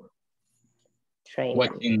 training.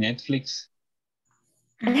 Watching Netflix.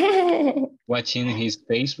 Watching his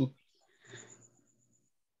Facebook.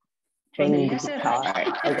 Training the guitar.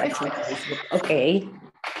 Or watching Facebook. Okay.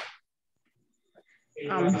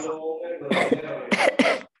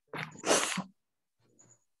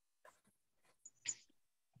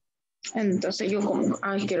 Entonces yo como,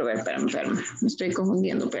 ay, quiero ver, espérame, me estoy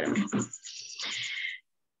confundiendo, espérame.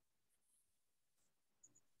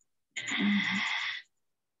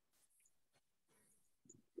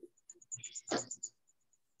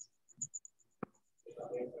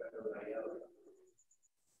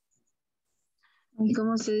 ¿Y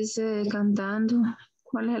cómo se dice cantando?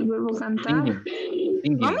 ¿Cuál es el verbo cantar?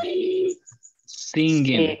 Singing. ¿Cómo?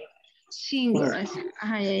 Singing. Singer.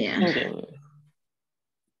 Ajá, ya.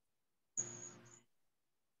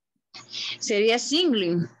 Sería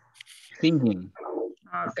singling. Singing.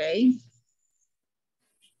 Ok.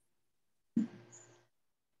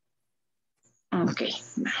 Ok,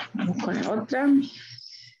 vamos con la otra.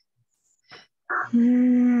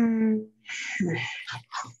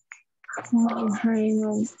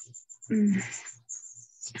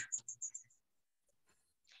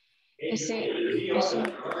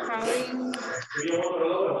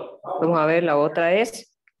 Vamos a ver, la otra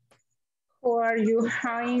es. Who are you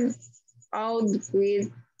hanging out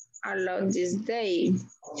with a lot this day?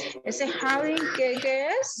 Ese having, ¿qué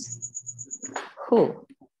es? Who.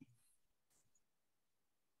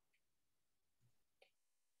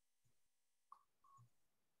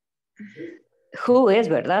 Who es,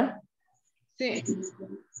 ¿verdad? Sí.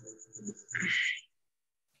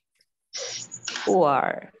 Who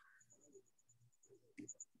are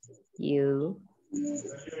you?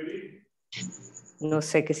 No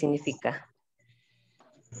sé qué significa.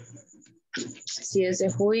 Si es de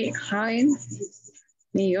who, having,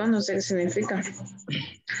 ni yo no sé qué significa.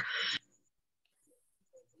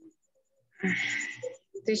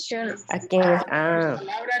 Teacher, ¿A quién es? Ah.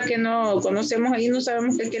 palabra que no conocemos ahí, no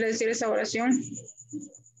sabemos qué quiere decir esa oración.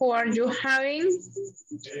 Who are you having?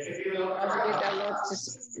 With a lot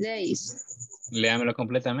of days. Léamelo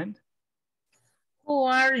completamente. Who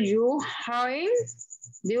are you having?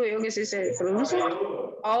 Digo yo que sí se pronuncia.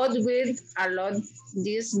 Out with a lot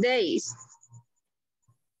these days.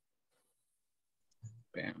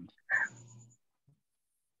 Bam.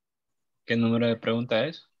 ¿Qué número de pregunta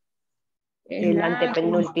es? La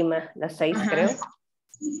antepenúltima, la 6 creo.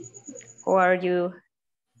 Who are you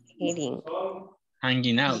eating?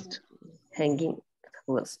 Hanging out. Hanging.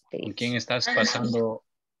 ¿Con quién estás pasando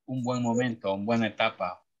un buen momento, una buena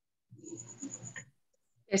etapa?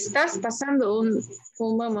 ¿Estás pasando un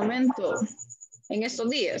buen momento en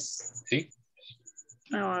estos días? Sí.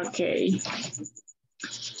 Ok.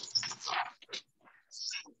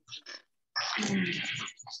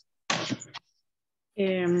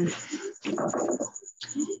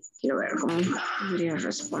 Quiero ver cómo podría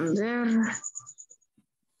responder.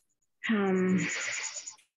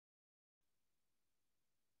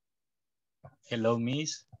 Hello,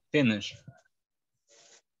 Miss. Finish.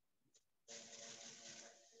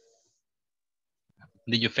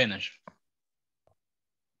 Did you finish?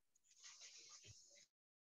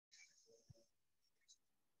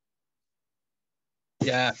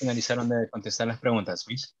 Ya finalizaron de contestar las preguntas,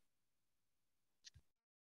 Miss.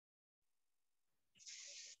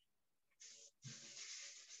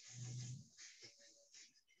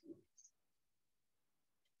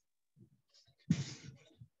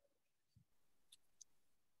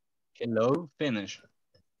 Hello, finish.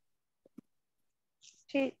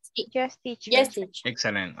 Yes, teacher. Yes, teacher.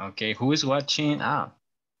 Excellent. Okay, who is watching?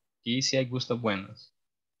 Aquí sí hay gustos buenos.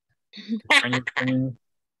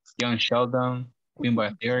 Young Sheldon, Queen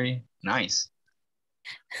by Theory. Nice.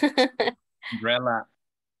 Umbrella.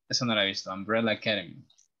 Eso no la he visto. Umbrella Academy.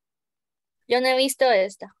 Yo no he visto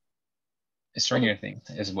esta. Stranger Things.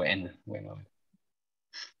 Es bueno.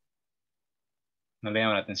 No le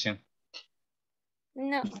llama la atención.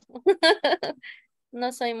 No.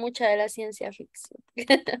 No soy mucha de la ciencia ficción.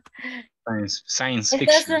 Science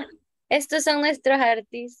fiction. Estos son nuestros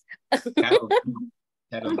artistas.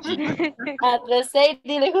 Karol G. A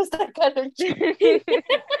Rosati le gusta Karol G.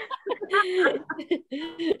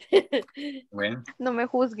 Bueno. No me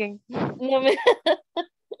juzguen.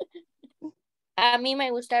 A mí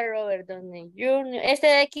me gusta Robert Downey Jr. ¿Este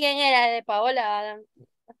de quién era? De Paola Adam.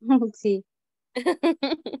 Sí.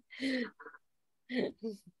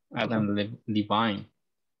 Adam Levine.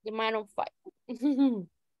 The Man on Fire.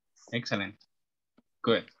 Excellent.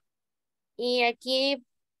 Good. Y aquí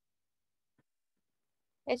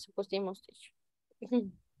eso pusimos.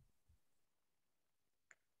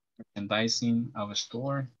 Merchandising of a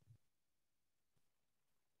store.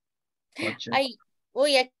 Budget. Ay,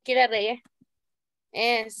 uy, aquí la regué.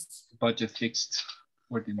 Es Budget fixed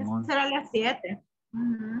for the month. Será las 7.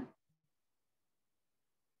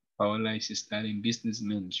 Paola is studying business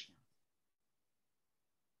management.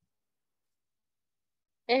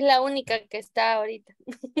 Es la única que está ahorita.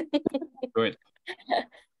 Good.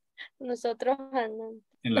 Nosotros andamos.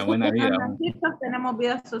 En la buena vida. Tenemos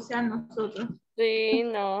vida social nosotros. Sí,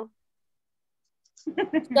 no.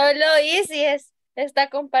 Solo ISSS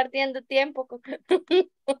está compartiendo tiempo.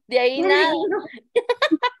 De ahí nada.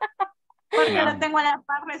 Porque lo tengo a la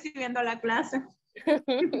par recibiendo la clase.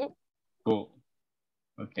 Cool.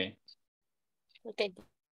 Okay. Okay.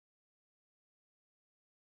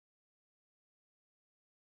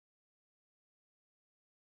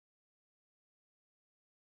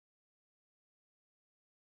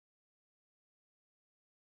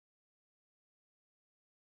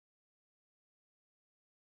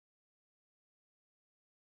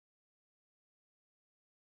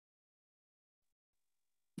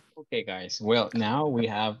 Okay, guys. Well, now we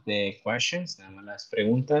have the questions. Las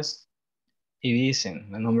preguntas. Y dicen,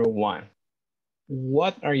 number 1.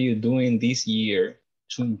 What are you doing this year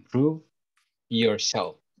to improve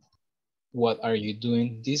yourself? What are you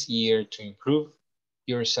doing this year to improve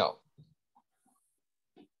yourself?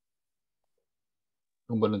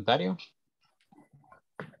 ¿Un voluntario?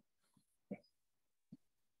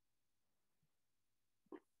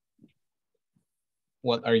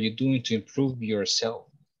 What are you doing to improve yourself?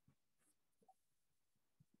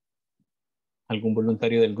 ¿Algún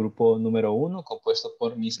voluntario del grupo número 1 compuesto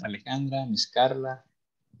por Miss Alejandra, Miss Carla,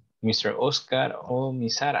 Mr. Oscar o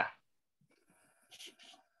Miss Sara?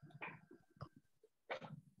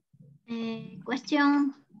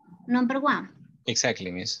 Question number 1. Exactly,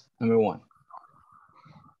 Miss. Number 1.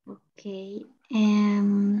 Ok.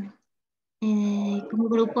 Como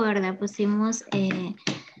grupo, ¿verdad? Pusimos,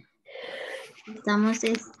 estamos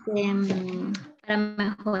para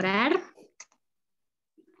mejorar.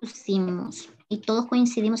 Pusimos Y todos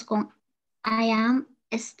coincidimos con I am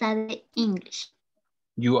studying English.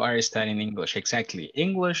 You are studying English, exactly.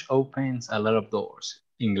 English opens a lot of doors.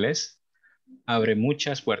 Inglés abre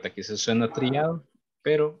muchas puertas. Quizás suena trillado,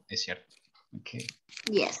 pero es cierto. Okay.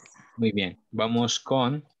 Yes. Muy bien. Vamos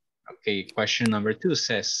con, okay, question number 2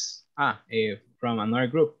 says, from another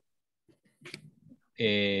group.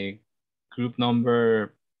 Group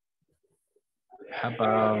number, how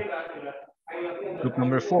about group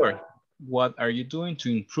number 4? What are you doing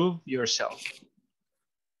to improve yourself?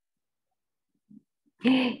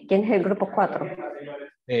 ¿Quién es el grupo 4?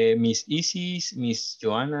 Miss Isis, Miss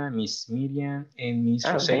Joanna, Miss Miriam, and Miss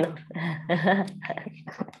Jose. Bueno.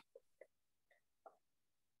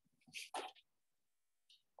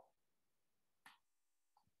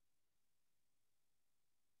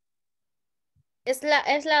 Es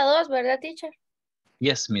la 2, ¿verdad, teacher?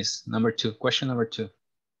 Yes, Miss. Number 2. Question number 2.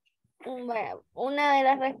 Bueno, una de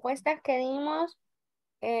las respuestas que dimos,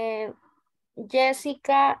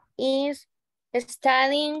 Jessica is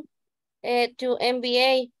studying to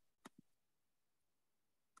MBA.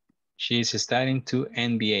 She is studying to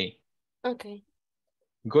MBA. Okay.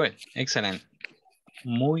 Good. Excellent.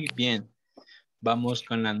 Muy bien. Vamos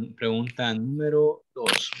con la pregunta número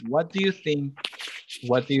 2. What do you think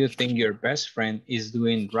your best friend is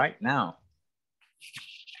doing right now?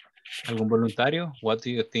 ¿Algún voluntario? What do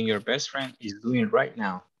you think your best friend is doing right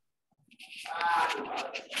now?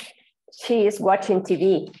 She is watching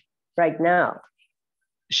TV right now.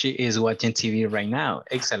 She is watching TV right now.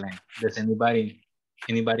 Excellent. Does anybody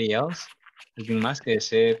else? ¿Alguien más que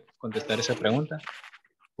desee contestar esa pregunta?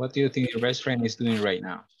 What do you think your best friend is doing right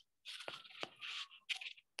now?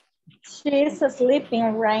 She is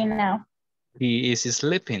sleeping right now. He is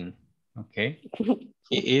sleeping. Okay.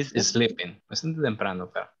 He is sleeping. Bastante temprano,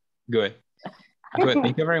 pero good. Good.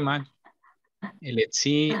 Thank you very much. Let's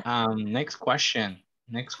see. Next question.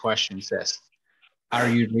 Next question says, are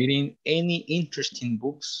you reading any interesting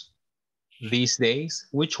books these days?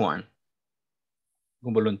 Which one?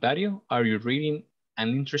 Un voluntario, are you reading an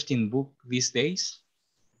interesting book these days?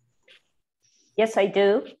 Yes, I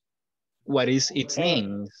do. What is its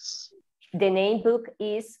name? The name book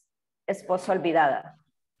is Esposa Olvidada.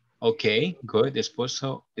 Okay, good. ¿Esposa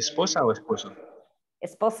o esposo?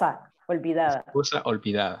 Esposa Olvidada. Esposa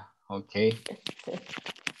Olvidada. Okay.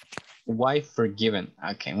 Wife Forgiven.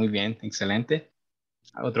 Okay, muy bien. Excelente.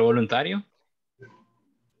 ¿Otro voluntario?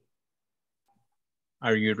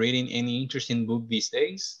 Are you reading any interesting book these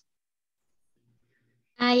days?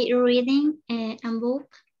 I reading a book,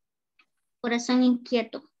 Corazón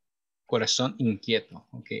Inquieto. Corazón Inquieto.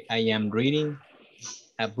 Okay, I am reading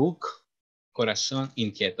a book, Corazón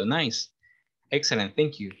Inquieto. Nice. Excellent,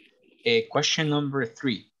 thank you. Question number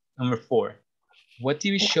 4. What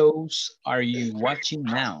TV shows are you watching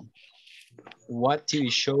now? What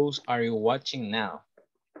TV shows are you watching now?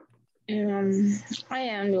 I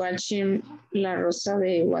am watching La Rosa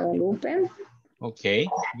de Guadalupe. Okay,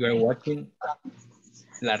 you are watching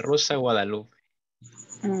La Rosa de Guadalupe.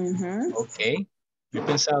 Okay, yo he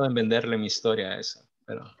pensado en venderle mi historia a esa,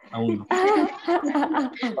 pero aún no.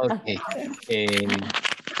 Okay.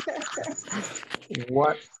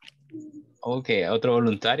 What? Okay, otro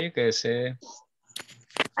voluntario que desee.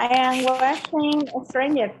 I am watching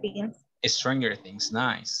Stranger Things. Stranger Things,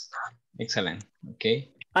 nice. Excellent, okay.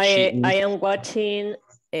 I am watching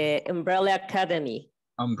Umbrella Academy.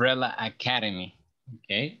 Umbrella Academy,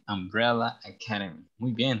 okay. Umbrella Academy,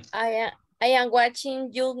 muy bien. I am watching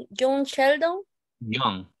Young Sheldon.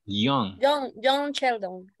 Young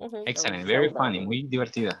Sheldon. Excellent, very funny, muy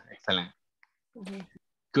divertida. Excellent.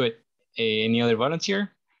 Good. Any other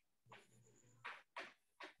volunteer?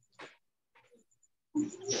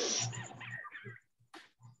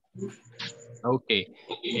 Okay,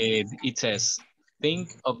 it says,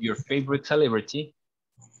 think of your favorite celebrity.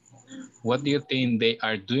 What do you think they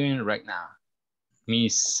are doing right now?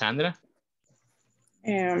 Miss Sandra?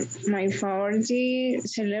 My favorite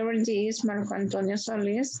celebrity is Marco Antonio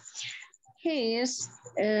Solis. He is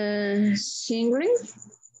singing.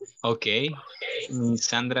 Okay, Miss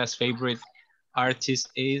Sandra's favorite artist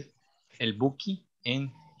is El Buki,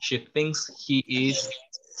 and she thinks he is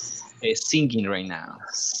singing right now.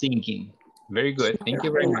 Singing. Very good. Thank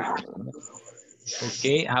you very much.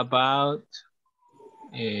 Okay, how about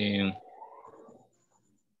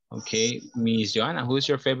okay, Miss Joanna, who's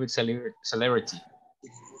your favorite celebrity?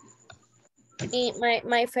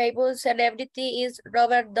 My favorite celebrity is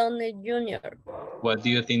Robert Downey Jr. What do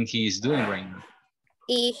you think he is doing right now?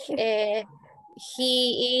 He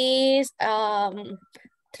is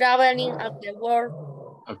traveling at the world.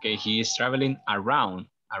 Okay, he is traveling around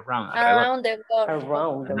Around the world.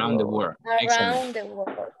 Around the world. Around the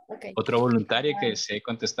world. Okay. ¿Otro voluntario que desee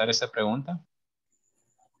contestar esa pregunta?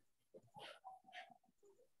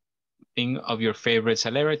 Think of your favorite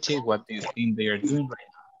celebrity. What do you think they are doing right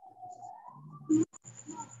now?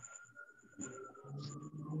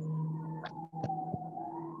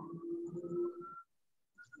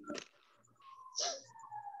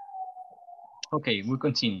 Okay, we'll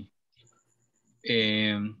continue.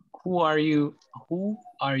 Who are you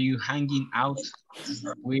hanging out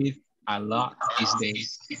with a lot these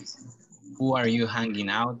days? Who are you hanging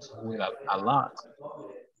out with a lot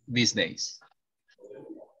these days?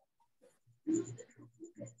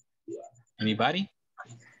 Anybody?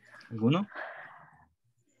 ¿Alguno?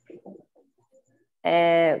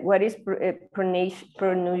 What is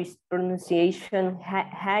pronunciation?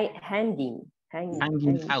 Hanging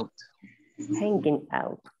out. Hanging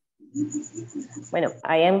out. Bueno,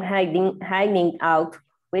 I am hanging out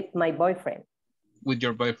with my boyfriend. With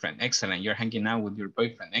your boyfriend, excellent. You're hanging out with your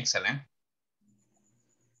boyfriend, excellent.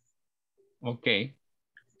 Okay.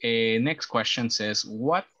 Next question says,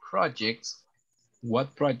 what projects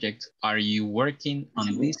are you working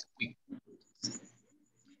on this week?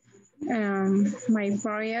 My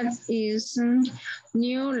project is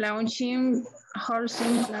new launching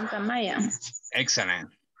housing Planta Maya. Excellent.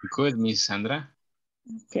 Good, Miss Sandra.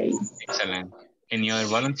 Okay. Excellent. Any other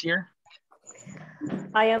volunteer?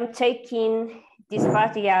 I am taking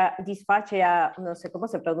dysphagia, no sé cómo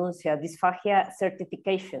se pronuncia, dysphagia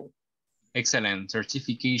certification. Excellent.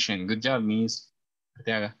 Certification. Good job, Miss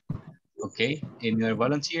Arteaga. Okay. Any other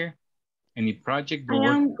volunteer? Any project? I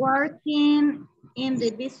am working in the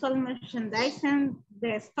visual merchandising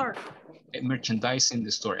the store. Merchandising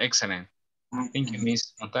the store. Excellent. Thank you,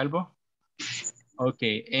 Miss Montalvo.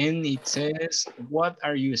 Okay, and it says, what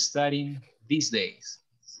are you studying these days?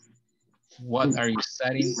 What are you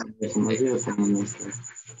studying these days?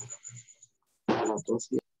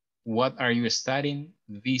 What are you studying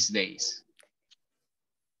these days?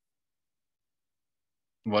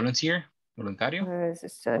 Volunteer? Voluntario? What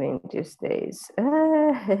is studying these days?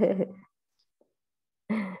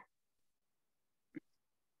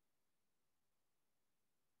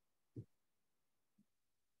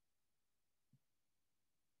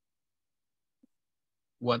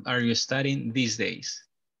 What are you studying these days?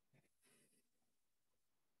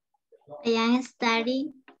 I am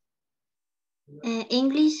studying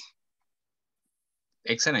English.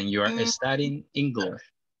 Excellent. You are studying English.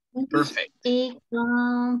 Perfect.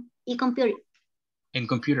 Y computer. In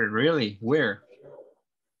computer, really? Where?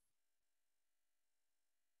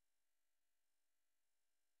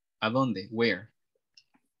 ¿A dónde? Where?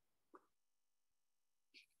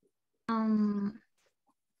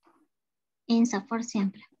 INSAFORP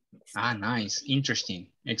siempre. Ah, nice.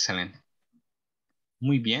 Interesting. Excellent.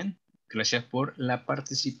 Muy bien. Gracias por la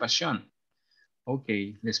participación. Ok,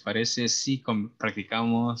 ¿les parece si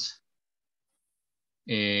practicamos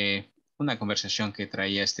una conversación que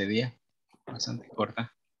traía este día? Bastante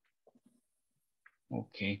corta.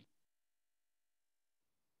 Ok.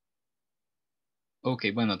 Ok,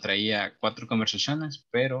 bueno, traía 4 conversaciones,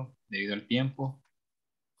 pero debido al tiempo,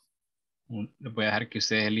 les voy a dejar que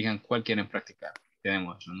ustedes elijan cuál quieren practicar.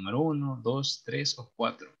 Tenemos el número 1, 2, 3 o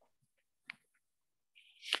 4.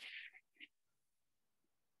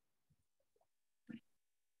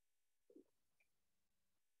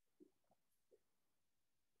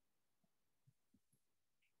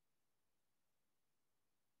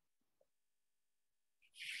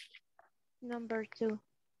 Number 2.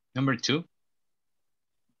 Number 2.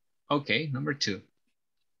 Okay, number 2.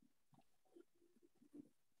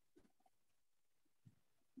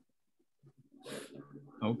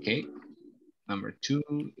 Okay, number 2,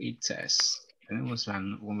 it says, tenemos la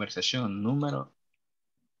conversación número,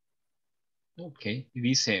 ok, y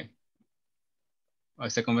dice,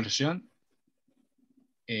 esta conversación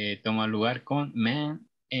toma lugar con man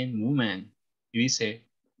and woman, y dice,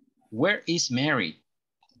 where is Mary?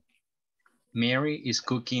 Mary is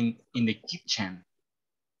cooking in the kitchen.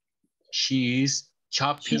 She is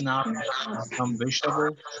chopping up some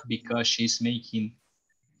vegetables because she's making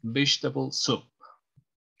vegetable soup.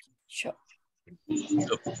 Sure.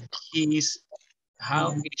 So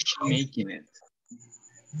how is she making it?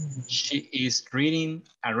 She is reading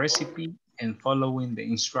a recipe and following the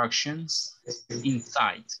instructions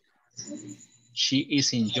inside. She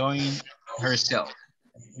is enjoying herself.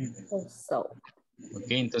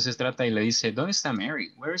 Ok, entonces trata y le dice, ¿dónde está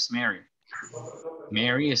Mary? Where is Mary?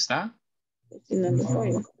 Mary está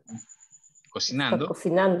cocinando. Está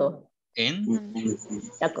cocinando. En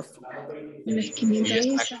la cocina.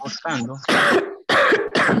 Ella está cortando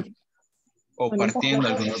O partiendo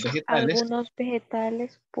algunos vegetales. Algunos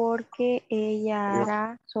vegetales porque ella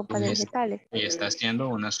hará sopa de vegetales. Ella está haciendo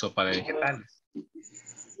una sopa de vegetales.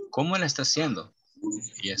 ¿Cómo la está haciendo?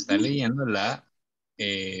 Ella está leyendo la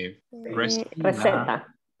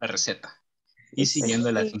Receta. la receta y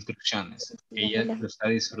siguiendo las instrucciones. Ella lo está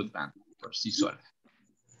disfrutando por sí sola.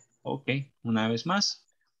 Ok, una vez más.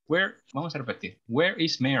 Vamos a repetir. Where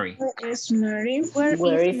is Mary? Where is Mary?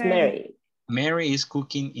 Where is Mary? Mary is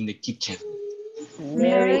cooking in the kitchen.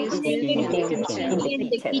 Mary is cooking cooking in the kitchen. in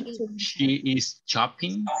the kitchen. She is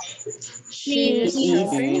chopping. She is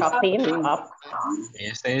chopping up.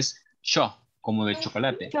 Este es cho, como de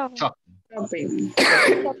chocolate. Chop.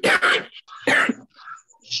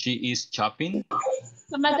 She is chopping.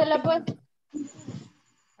 Tómatela pues.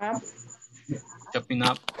 Chopping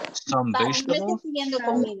up some vegetables.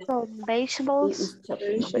 Some vegetables.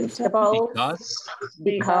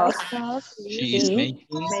 Because she is making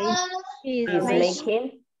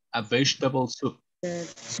a vegetable soup.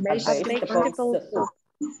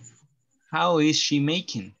 How is she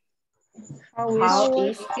making? How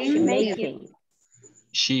is she making?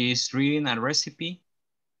 She is reading a recipe.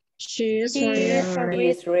 She is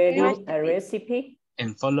reading a recipe.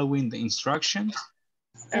 And following the instructions.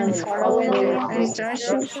 And following the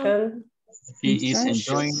instructions. She is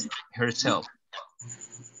enjoying herself.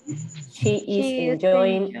 She is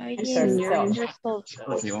enjoying herself.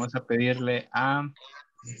 Ok, vamos a pedirle a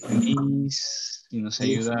Miss, si nos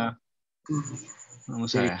ayuda.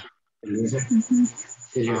 Vamos a ver.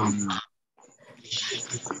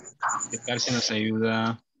 ¿Qué tal si nos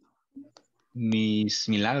ayuda Miss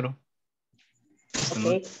Milagro?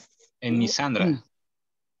 Okay. En Miss Sandra.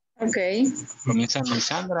 Ok. Comienza Miss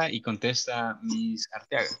Sandra y contesta Miss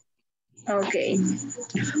Arteaga. Ok.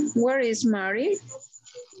 Where is Mary?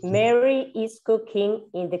 Mary is cooking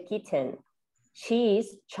in the kitchen. She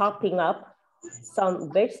is chopping up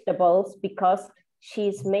some vegetables because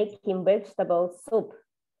she's making vegetable soup.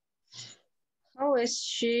 How is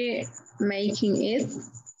she making it?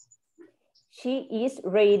 She is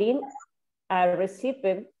reading a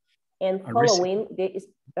recipe and following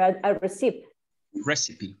a recipe.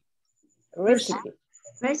 Recipe.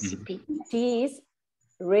 She is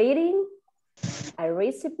reading a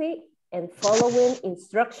recipe and following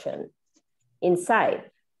instruction inside.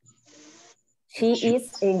 She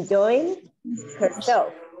is enjoying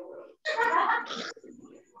herself.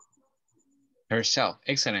 Herself,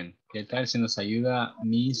 excellent. ¿Qué tal si nos ayuda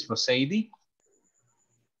Miss Roseidi?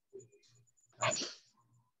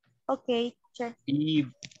 Ok, sure. Y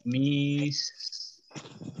Miss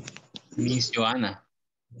Joana.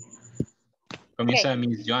 Comienza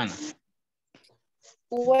Miss Joana.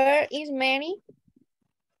 Where is Mary?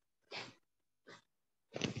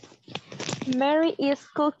 Mary is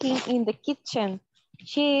cooking in the kitchen.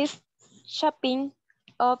 She is chopping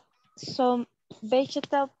up some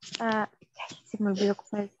vegetables. Se me olvidó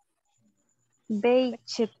cómo es.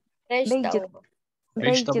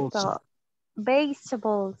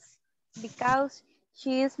 Vegetables. Because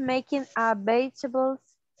she is making a vegetable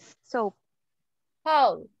soup.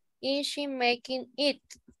 How is she making it?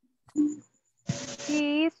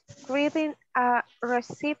 She is reading a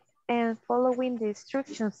recipe and following the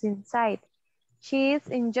instructions inside. She is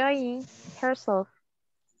enjoying herself.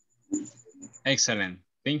 Excellent.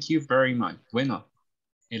 Thank you very much. Bueno,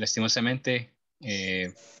 lastimosamente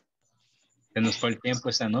se nos fue el tiempo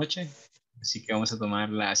esta noche, así que vamos a tomar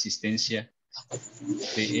la asistencia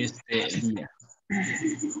de este día.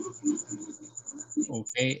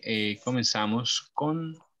 Ok, comenzamos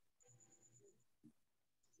con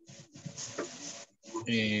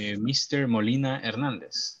Mr. Molina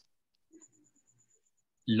Hernández.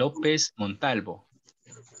 López Montalvo.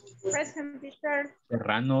 Present, teacher.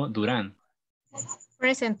 Serrano Durán.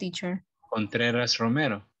 Present, teacher. Contreras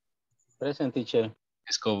Romero. Present, teacher.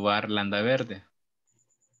 Escobar Landaverde.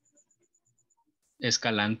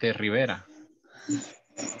 Escalante Rivera.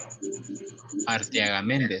 Arteaga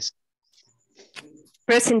Méndez.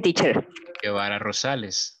 Present, teacher. Guevara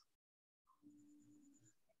Rosales.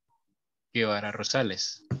 Guevara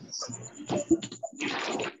Rosales.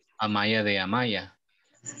 Amaya de Amaya.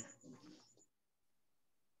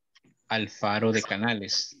 Alfaro de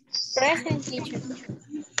Canales. Present, teacher.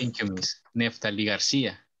 Thank you, Miss. Neftali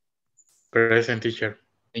García. Present, teacher.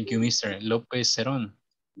 Thank you, Mr. López Cerón.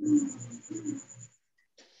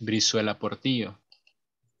 Brizuela Portillo.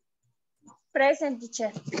 Present,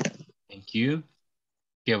 teacher. Thank you.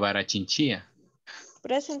 Guevara Chinchilla.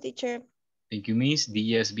 Present, teacher. Thank you, Miss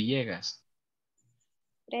Díaz Villegas.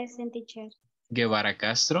 Present, teacher. Guevara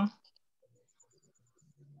Castro.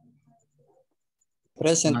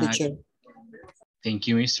 Present, teacher. Thank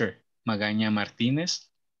you, Mr. Magaña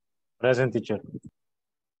Martínez. Present, teacher.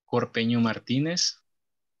 Corpeño Martínez.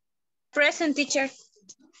 Present, teacher.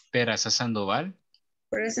 Peraza Sandoval.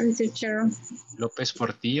 Present, teacher. López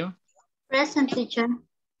Portillo. Present, teacher.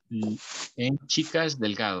 En Chicas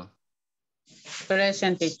Delgado.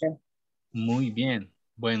 Present, teacher. Muy bien.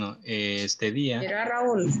 Bueno, este día Mira,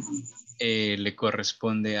 Raúl. le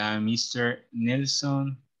corresponde a Mr.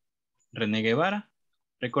 Nelson René Guevara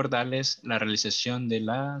recordarles la realización de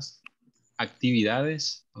las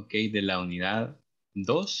actividades, ok, de la unidad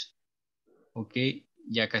 2, ok,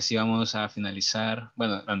 ya casi vamos a finalizar,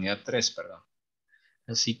 bueno, la unidad 3, perdón.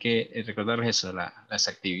 Así que recordarles eso, las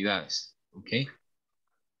actividades, ok,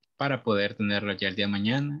 para poder tenerlo ya el día de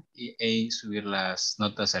mañana y subir las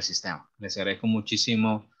notas al sistema. Les agradezco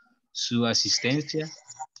muchísimo su asistencia.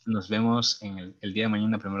 Nos vemos en el día de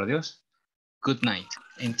mañana, primero Dios. Good night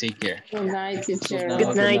and take care. Good night, teacher.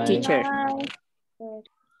 Good night, teacher.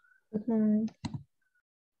 Good night.